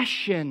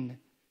passion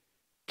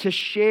to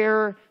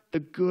share the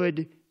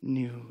good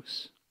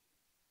news.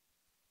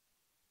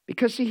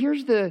 Because see,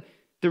 here's the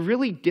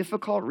really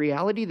difficult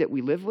reality that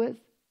we live with.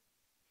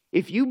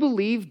 If you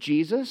believe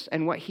Jesus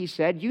and what he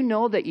said, you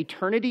know that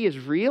eternity is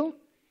real,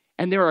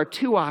 and there are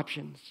two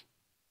options.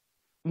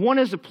 One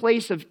is a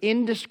place of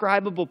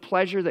indescribable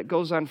pleasure that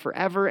goes on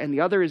forever, and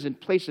the other is a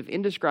place of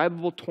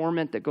indescribable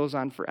torment that goes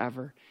on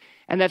forever.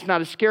 And that's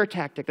not a scare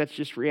tactic, that's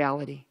just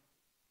reality.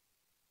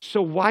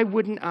 So why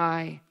wouldn't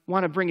I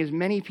want to bring as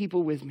many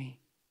people with me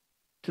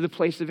to the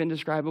place of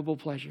indescribable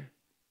pleasure?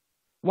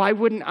 Why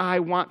wouldn't I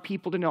want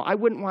people to know? I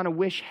wouldn't want to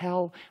wish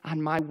hell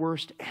on my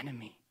worst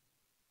enemy.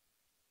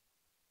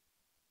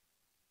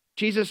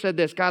 Jesus said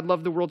this, God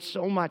loved the world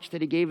so much that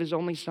he gave his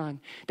only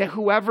son, that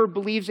whoever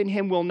believes in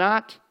him will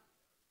not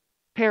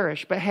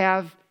perish, but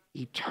have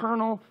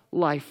eternal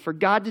life. For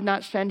God did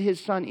not send his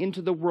son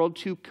into the world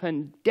to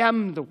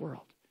condemn the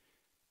world,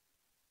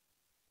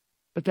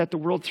 but that the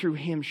world through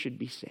him should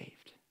be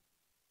saved.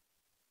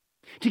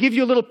 To give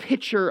you a little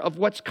picture of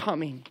what's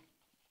coming,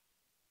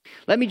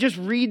 let me just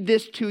read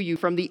this to you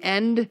from the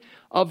end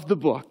of the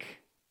book.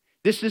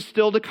 This is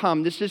still to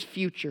come. This is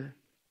future.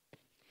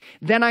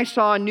 Then I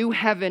saw a new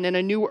heaven and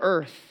a new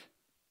earth.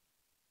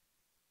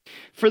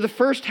 For the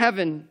first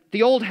heaven,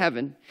 the old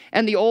heaven,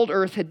 and the old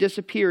earth had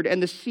disappeared,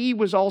 and the sea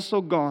was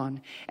also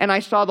gone. And I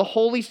saw the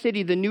holy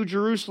city, the new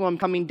Jerusalem,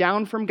 coming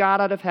down from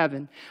God out of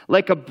heaven,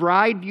 like a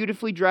bride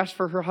beautifully dressed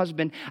for her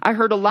husband. I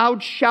heard a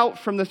loud shout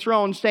from the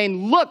throne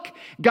saying, "Look,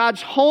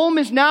 God's home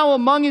is now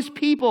among his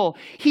people.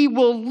 He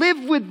will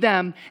live with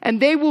them, and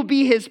they will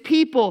be his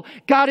people.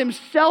 God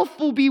himself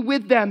will be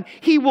with them.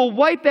 He will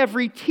wipe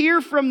every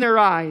tear from their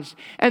eyes,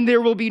 and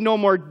there will be no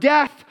more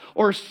death,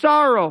 or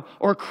sorrow,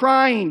 or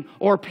crying,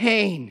 or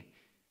pain."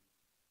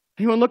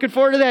 Anyone looking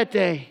forward to that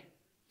day?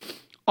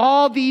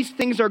 All these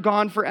things are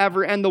gone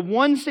forever. And the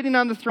one sitting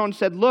on the throne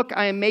said, "Look,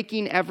 I am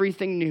making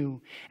everything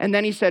new." And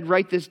then he said,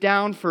 "Write this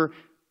down, for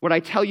what I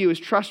tell you is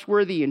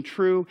trustworthy and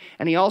true."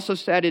 And he also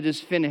said, "It is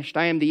finished.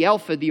 I am the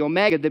Alpha, the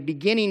Omega, the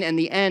beginning and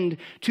the end.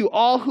 To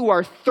all who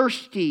are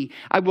thirsty,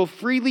 I will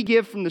freely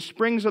give from the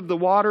springs of the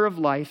water of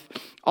life.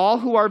 All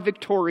who are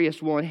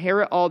victorious will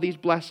inherit all these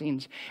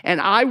blessings. And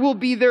I will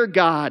be their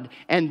God,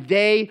 and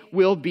they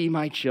will be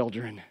my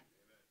children."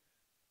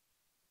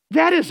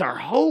 That is our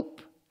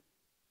hope.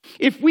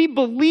 If we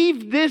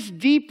believe this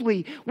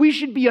deeply, we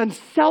should be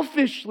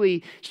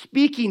unselfishly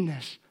speaking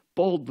this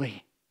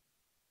boldly.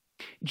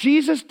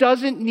 Jesus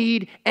doesn't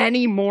need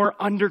any more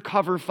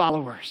undercover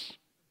followers.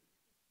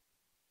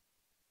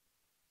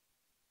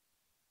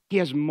 He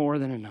has more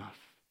than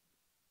enough.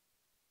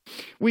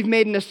 We've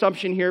made an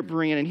assumption here at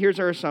Berean, and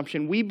here's our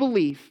assumption. We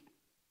believe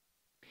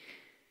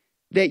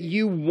that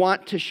you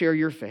want to share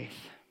your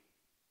faith.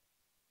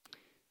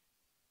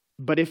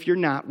 But if you're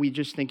not, we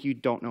just think you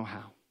don't know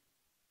how.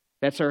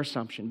 That's our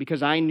assumption.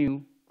 Because I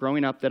knew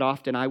growing up that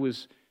often I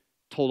was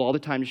told all the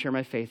time to share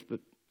my faith, but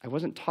I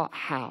wasn't taught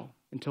how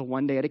until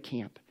one day at a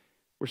camp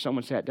where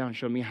someone sat down and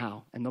showed me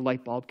how, and the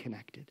light bulb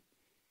connected.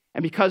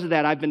 And because of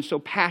that, I've been so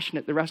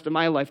passionate the rest of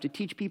my life to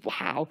teach people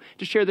how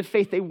to share the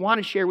faith they want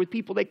to share with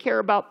people they care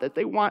about, that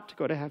they want to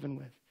go to heaven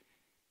with.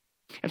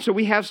 And so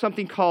we have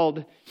something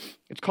called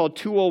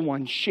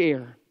 201,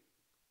 Share.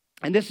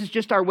 And this is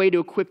just our way to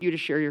equip you to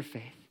share your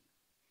faith.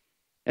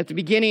 At the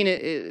beginning,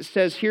 it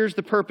says, here's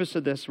the purpose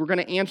of this. We're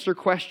going to answer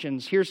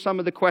questions. Here's some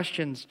of the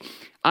questions.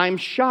 I'm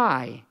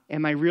shy.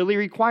 Am I really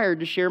required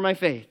to share my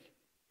faith?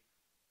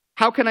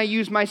 How can I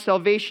use my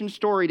salvation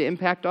story to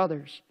impact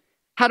others?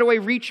 How do I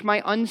reach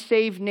my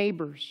unsaved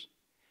neighbors?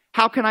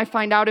 How can I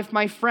find out if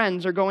my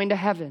friends are going to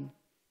heaven?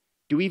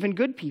 Do even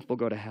good people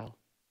go to hell?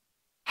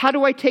 How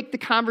do I take the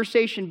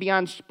conversation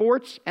beyond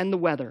sports and the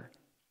weather?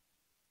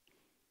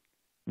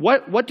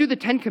 What do the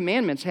 10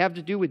 Commandments have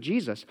to do with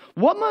Jesus?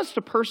 What must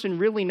a person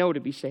really know to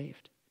be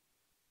saved?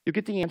 You'll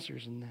get the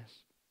answers in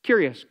this.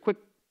 Curious, quick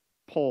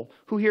poll.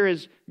 Who here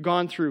has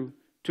gone through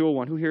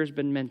 201? Who here has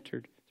been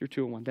mentored through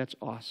 201? That's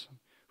awesome.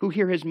 Who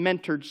here has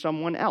mentored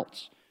someone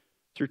else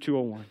through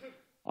 201?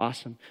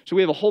 Awesome. So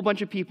we have a whole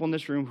bunch of people in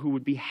this room who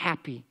would be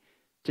happy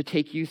to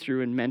take you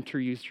through and mentor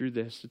you through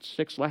this. It's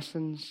 6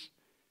 lessons.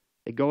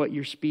 They go at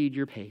your speed,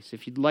 your pace.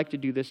 If you'd like to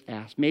do this,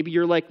 ask. Maybe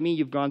you're like me,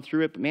 you've gone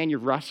through it, but man, you're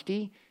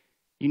rusty.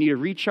 You need a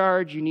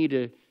recharge. You need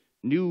a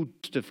new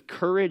boost of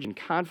courage and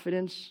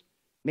confidence.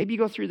 Maybe you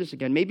go through this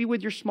again. Maybe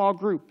with your small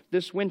group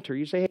this winter,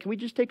 you say, hey, can we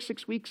just take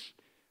 6 weeks?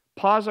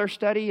 Pause our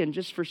study and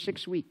just for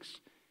 6 weeks,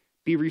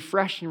 be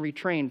refreshed and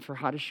retrained for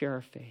how to share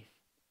our faith.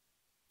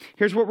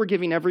 Here's what we're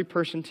giving every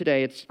person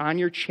today. It's on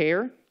your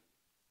chair.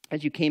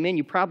 As you came in,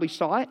 you probably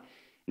saw it.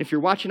 And if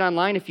you're watching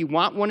online, if you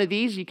want one of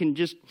these, you can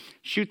just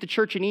shoot the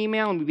church an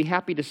email and we'd be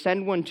happy to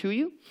send one to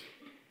you.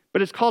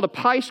 But it's called a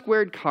Pi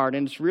Squared card,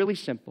 and it's really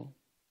simple.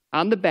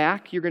 On the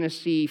back, you're going to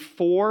see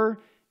 4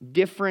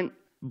 different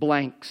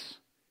blanks.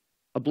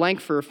 A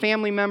blank for a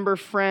family member,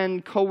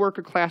 friend,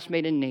 coworker,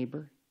 classmate, and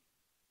neighbor.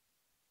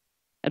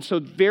 And so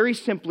very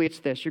simply, it's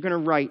this. You're going to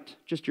write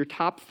just your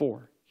top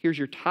 4. Here's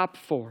your top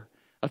 4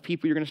 of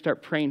people you're going to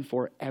start praying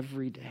for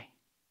every day.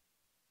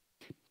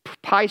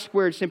 Pi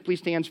Squared simply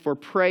stands for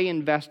pray,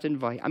 invest,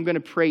 invite. I'm going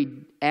to pray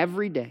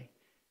every day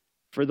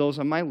for those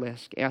on my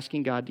list,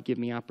 asking God to give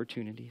me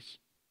opportunities.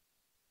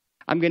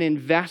 I'm going to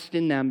invest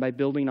in them by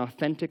building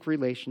authentic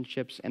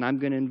relationships, and I'm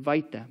going to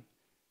invite them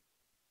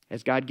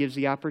as God gives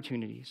the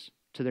opportunities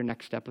to their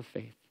next step of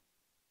faith.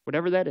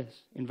 Whatever that is,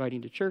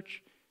 inviting to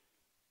church,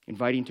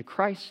 inviting to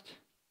Christ,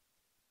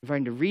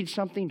 inviting to read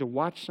something, to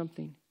watch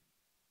something.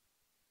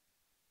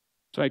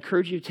 So I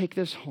encourage you to take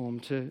this home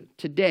to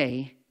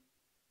today,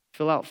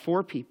 fill out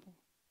 4 people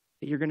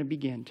that you're going to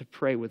begin to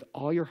pray with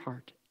all your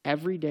heart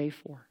every day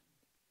for.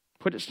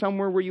 Put it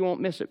somewhere where you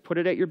won't miss it. Put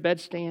it at your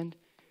bedstand.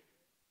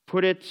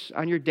 Put it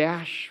on your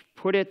dash.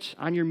 Put it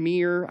on your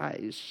mirror.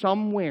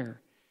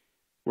 Somewhere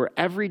where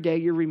every day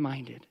you're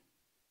reminded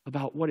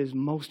about what is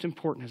most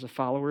important as a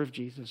follower of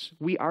Jesus.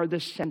 We are the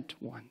sent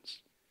ones.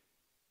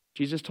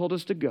 Jesus told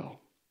us to go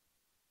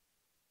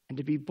and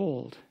to be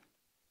bold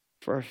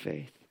for our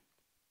faith.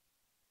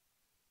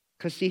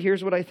 Because see,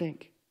 here's what I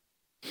think.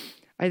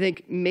 I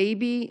think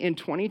maybe in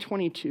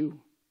 2022,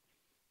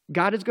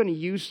 God is going to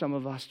use some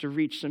of us to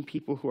reach some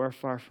people who are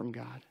far from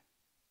God.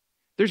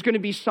 There's going to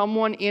be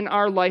someone in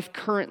our life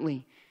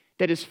currently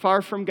that is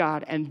far from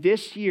God. And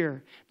this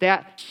year,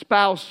 that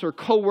spouse or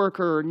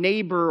coworker or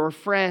neighbor or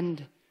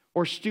friend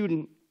or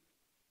student,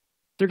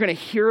 they're going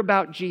to hear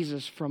about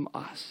Jesus from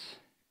us.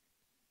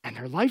 And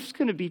their life's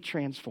going to be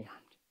transformed.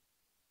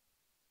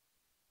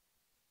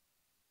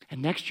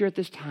 And next year at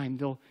this time,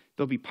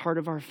 they'll be part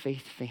of our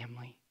faith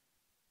family.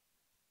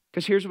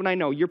 Because here's what I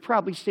know. You're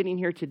probably sitting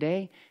here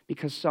today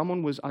because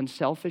someone was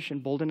unselfish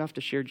and bold enough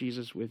to share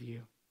Jesus with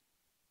you.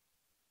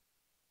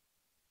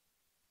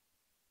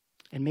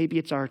 And maybe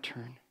it's our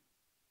turn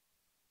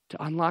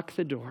to unlock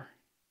the door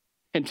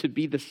and to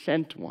be the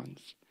sent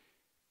ones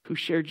who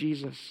share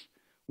Jesus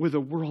with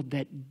a world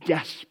that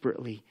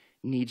desperately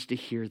needs to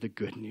hear the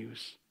good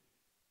news.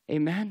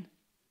 Amen?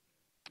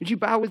 Would you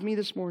bow with me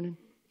this morning?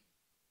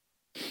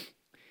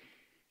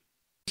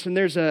 And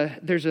there's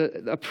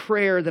a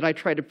prayer that I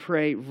try to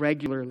pray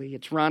regularly.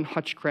 It's Ron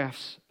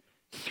Hutchcraft's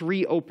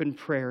 3 open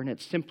prayer, and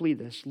it's simply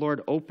this.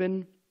 Lord,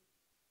 open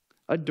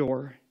a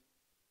door,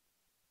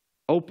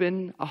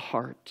 open a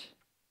heart,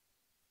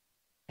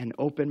 and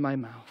open my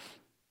mouth.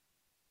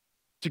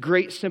 It's a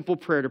great, simple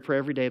prayer to pray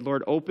every day.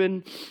 Lord,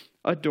 open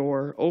a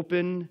door,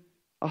 open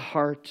a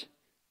heart,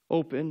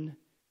 open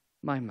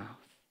my mouth.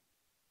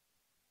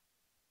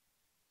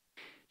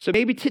 So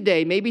maybe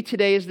today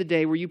is the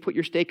day where you put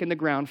your stake in the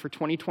ground for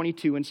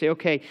 2022 and say,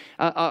 okay,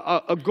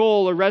 a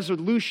goal, a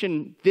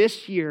resolution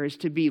this year is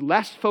to be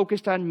less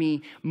focused on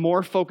me,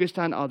 more focused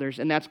on others.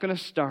 And that's going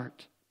to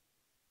start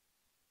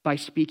by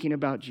speaking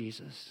about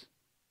Jesus.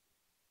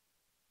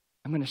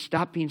 I'm going to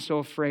stop being so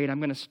afraid. I'm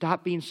going to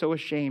stop being so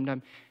ashamed.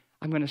 I'm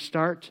going to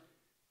start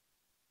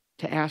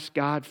to ask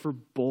God for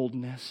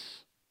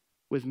boldness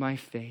with my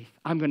faith.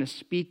 I'm going to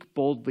speak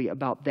boldly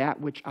about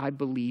that which I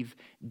believe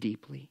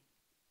deeply.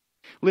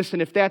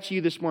 Listen, if that's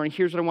you this morning,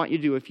 here's what I want you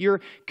to do. If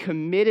you're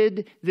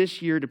committed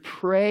this year to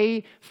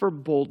pray for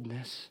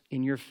boldness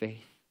in your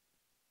faith,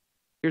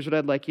 here's what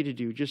I'd like you to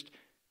do. Just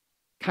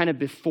kind of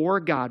before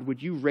God,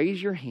 would you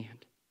raise your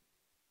hand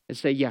and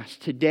say, yes,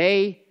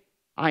 today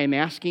I am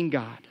asking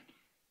God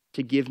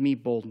to give me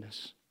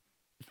boldness.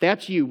 If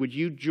that's you, would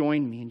you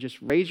join me and just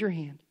raise your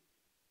hand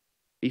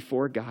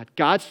before God?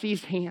 God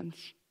sees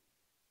hands,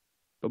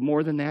 but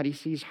more than that, he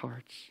sees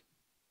hearts.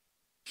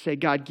 Say,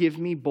 God, give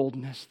me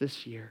boldness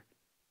this year.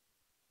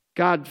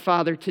 God,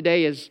 Father,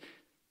 today as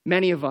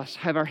many of us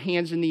have our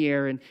hands in the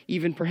air, and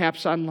even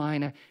perhaps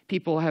online,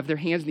 people have their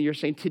hands in the air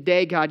saying,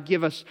 today, God,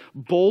 give us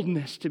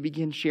boldness to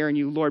begin sharing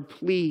you. Lord,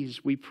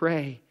 please, we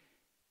pray,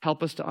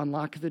 help us to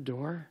unlock the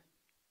door.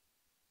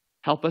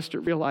 Help us to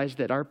realize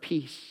that our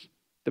peace,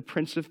 the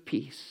Prince of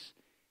Peace,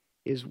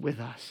 is with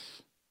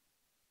us.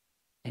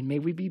 And may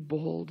we be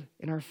bold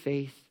in our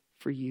faith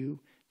for you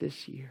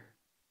this year.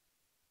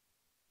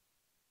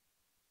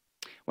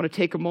 I want to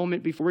take a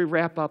moment before we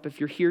wrap up. If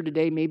you're here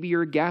today, maybe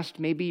you're a guest,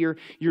 maybe you're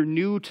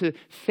new to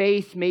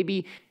faith,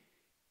 maybe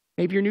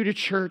you're new to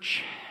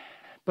church,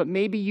 but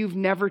maybe you've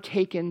never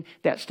taken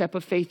that step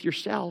of faith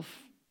yourself.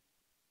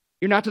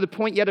 You're not to the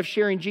point yet of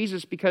sharing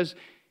Jesus because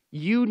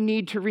you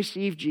need to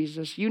receive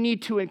Jesus. You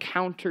need to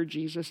encounter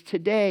Jesus.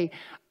 Today,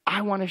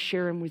 I want to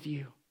share him with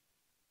you.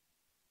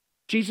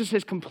 Jesus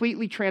has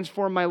completely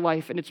transformed my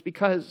life, and it's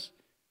because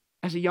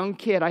as a young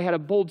kid, I had a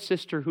bold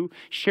sister who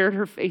shared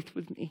her faith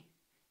with me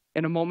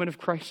in a moment of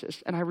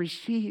crisis, and I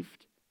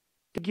received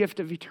the gift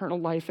of eternal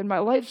life, and my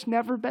life's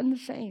never been the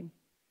same.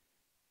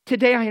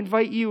 Today, I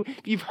invite you,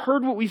 you've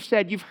heard what we've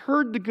said, you've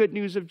heard the good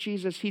news of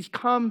Jesus. He's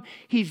come,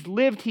 he's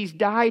lived, he's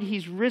died,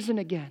 he's risen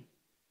again.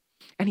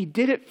 And he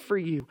did it for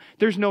you.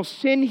 There's no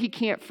sin he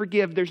can't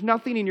forgive. There's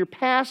nothing in your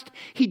past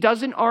he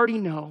doesn't already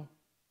know.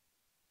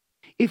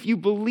 If you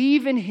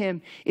believe in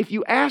him, if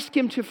you ask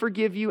him to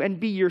forgive you and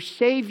be your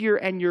Savior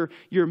and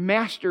your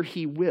master,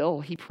 he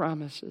will, he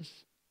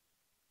promises.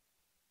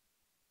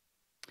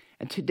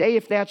 And today,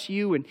 if that's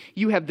you and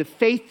you have the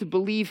faith to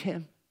believe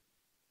him,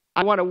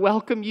 I want to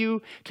welcome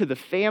you to the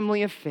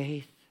family of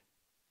faith.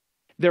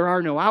 There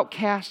are no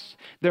outcasts.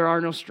 There are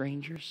no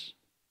strangers.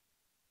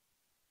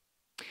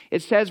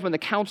 It says when the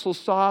council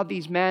saw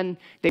these men,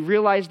 they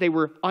realized they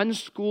were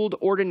unschooled,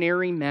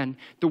 ordinary men.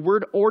 The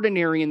word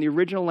ordinary in the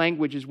original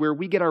language is where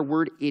we get our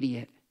word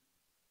idiot.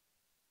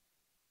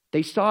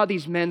 They saw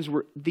these men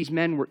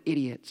were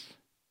idiots.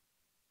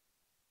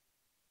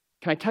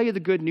 Can I tell you the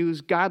good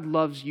news? God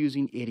loves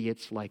using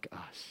idiots like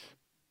us.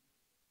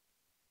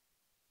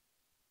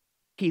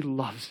 He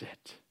loves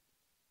it.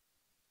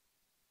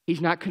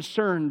 He's not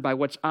concerned by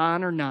what's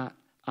on or not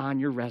on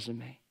your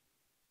resume.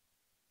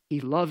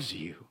 He loves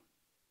you.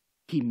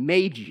 He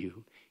made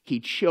you. He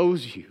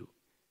chose you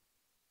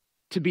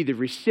to be the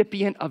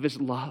recipient of his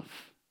love.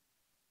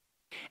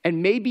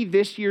 And maybe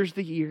this year's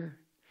the year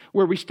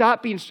where we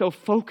stop being so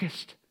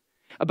focused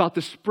about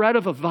the spread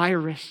of a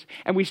virus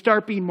and we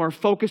start being more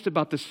focused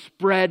about the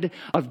spread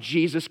of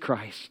Jesus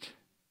Christ.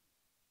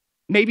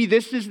 Maybe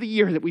this is the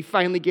year that we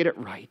finally get it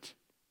right.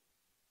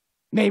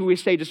 Maybe we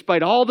say,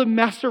 despite all the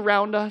mess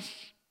around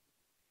us,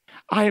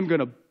 I am going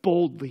to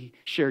boldly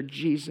share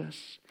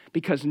Jesus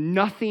because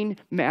nothing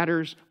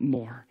matters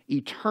more.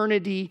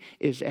 Eternity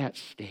is at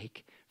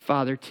stake.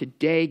 Father,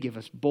 today give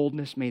us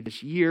boldness. May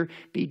this year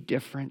be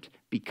different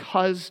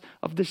because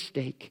of the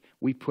stake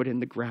we put in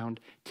the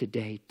ground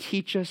today.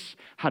 Teach us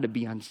how to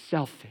be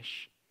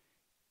unselfish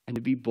and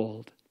to be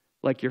bold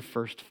like your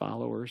first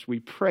followers. We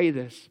pray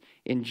this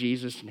in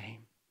Jesus' name.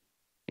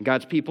 And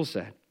God's people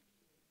said,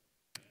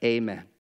 amen.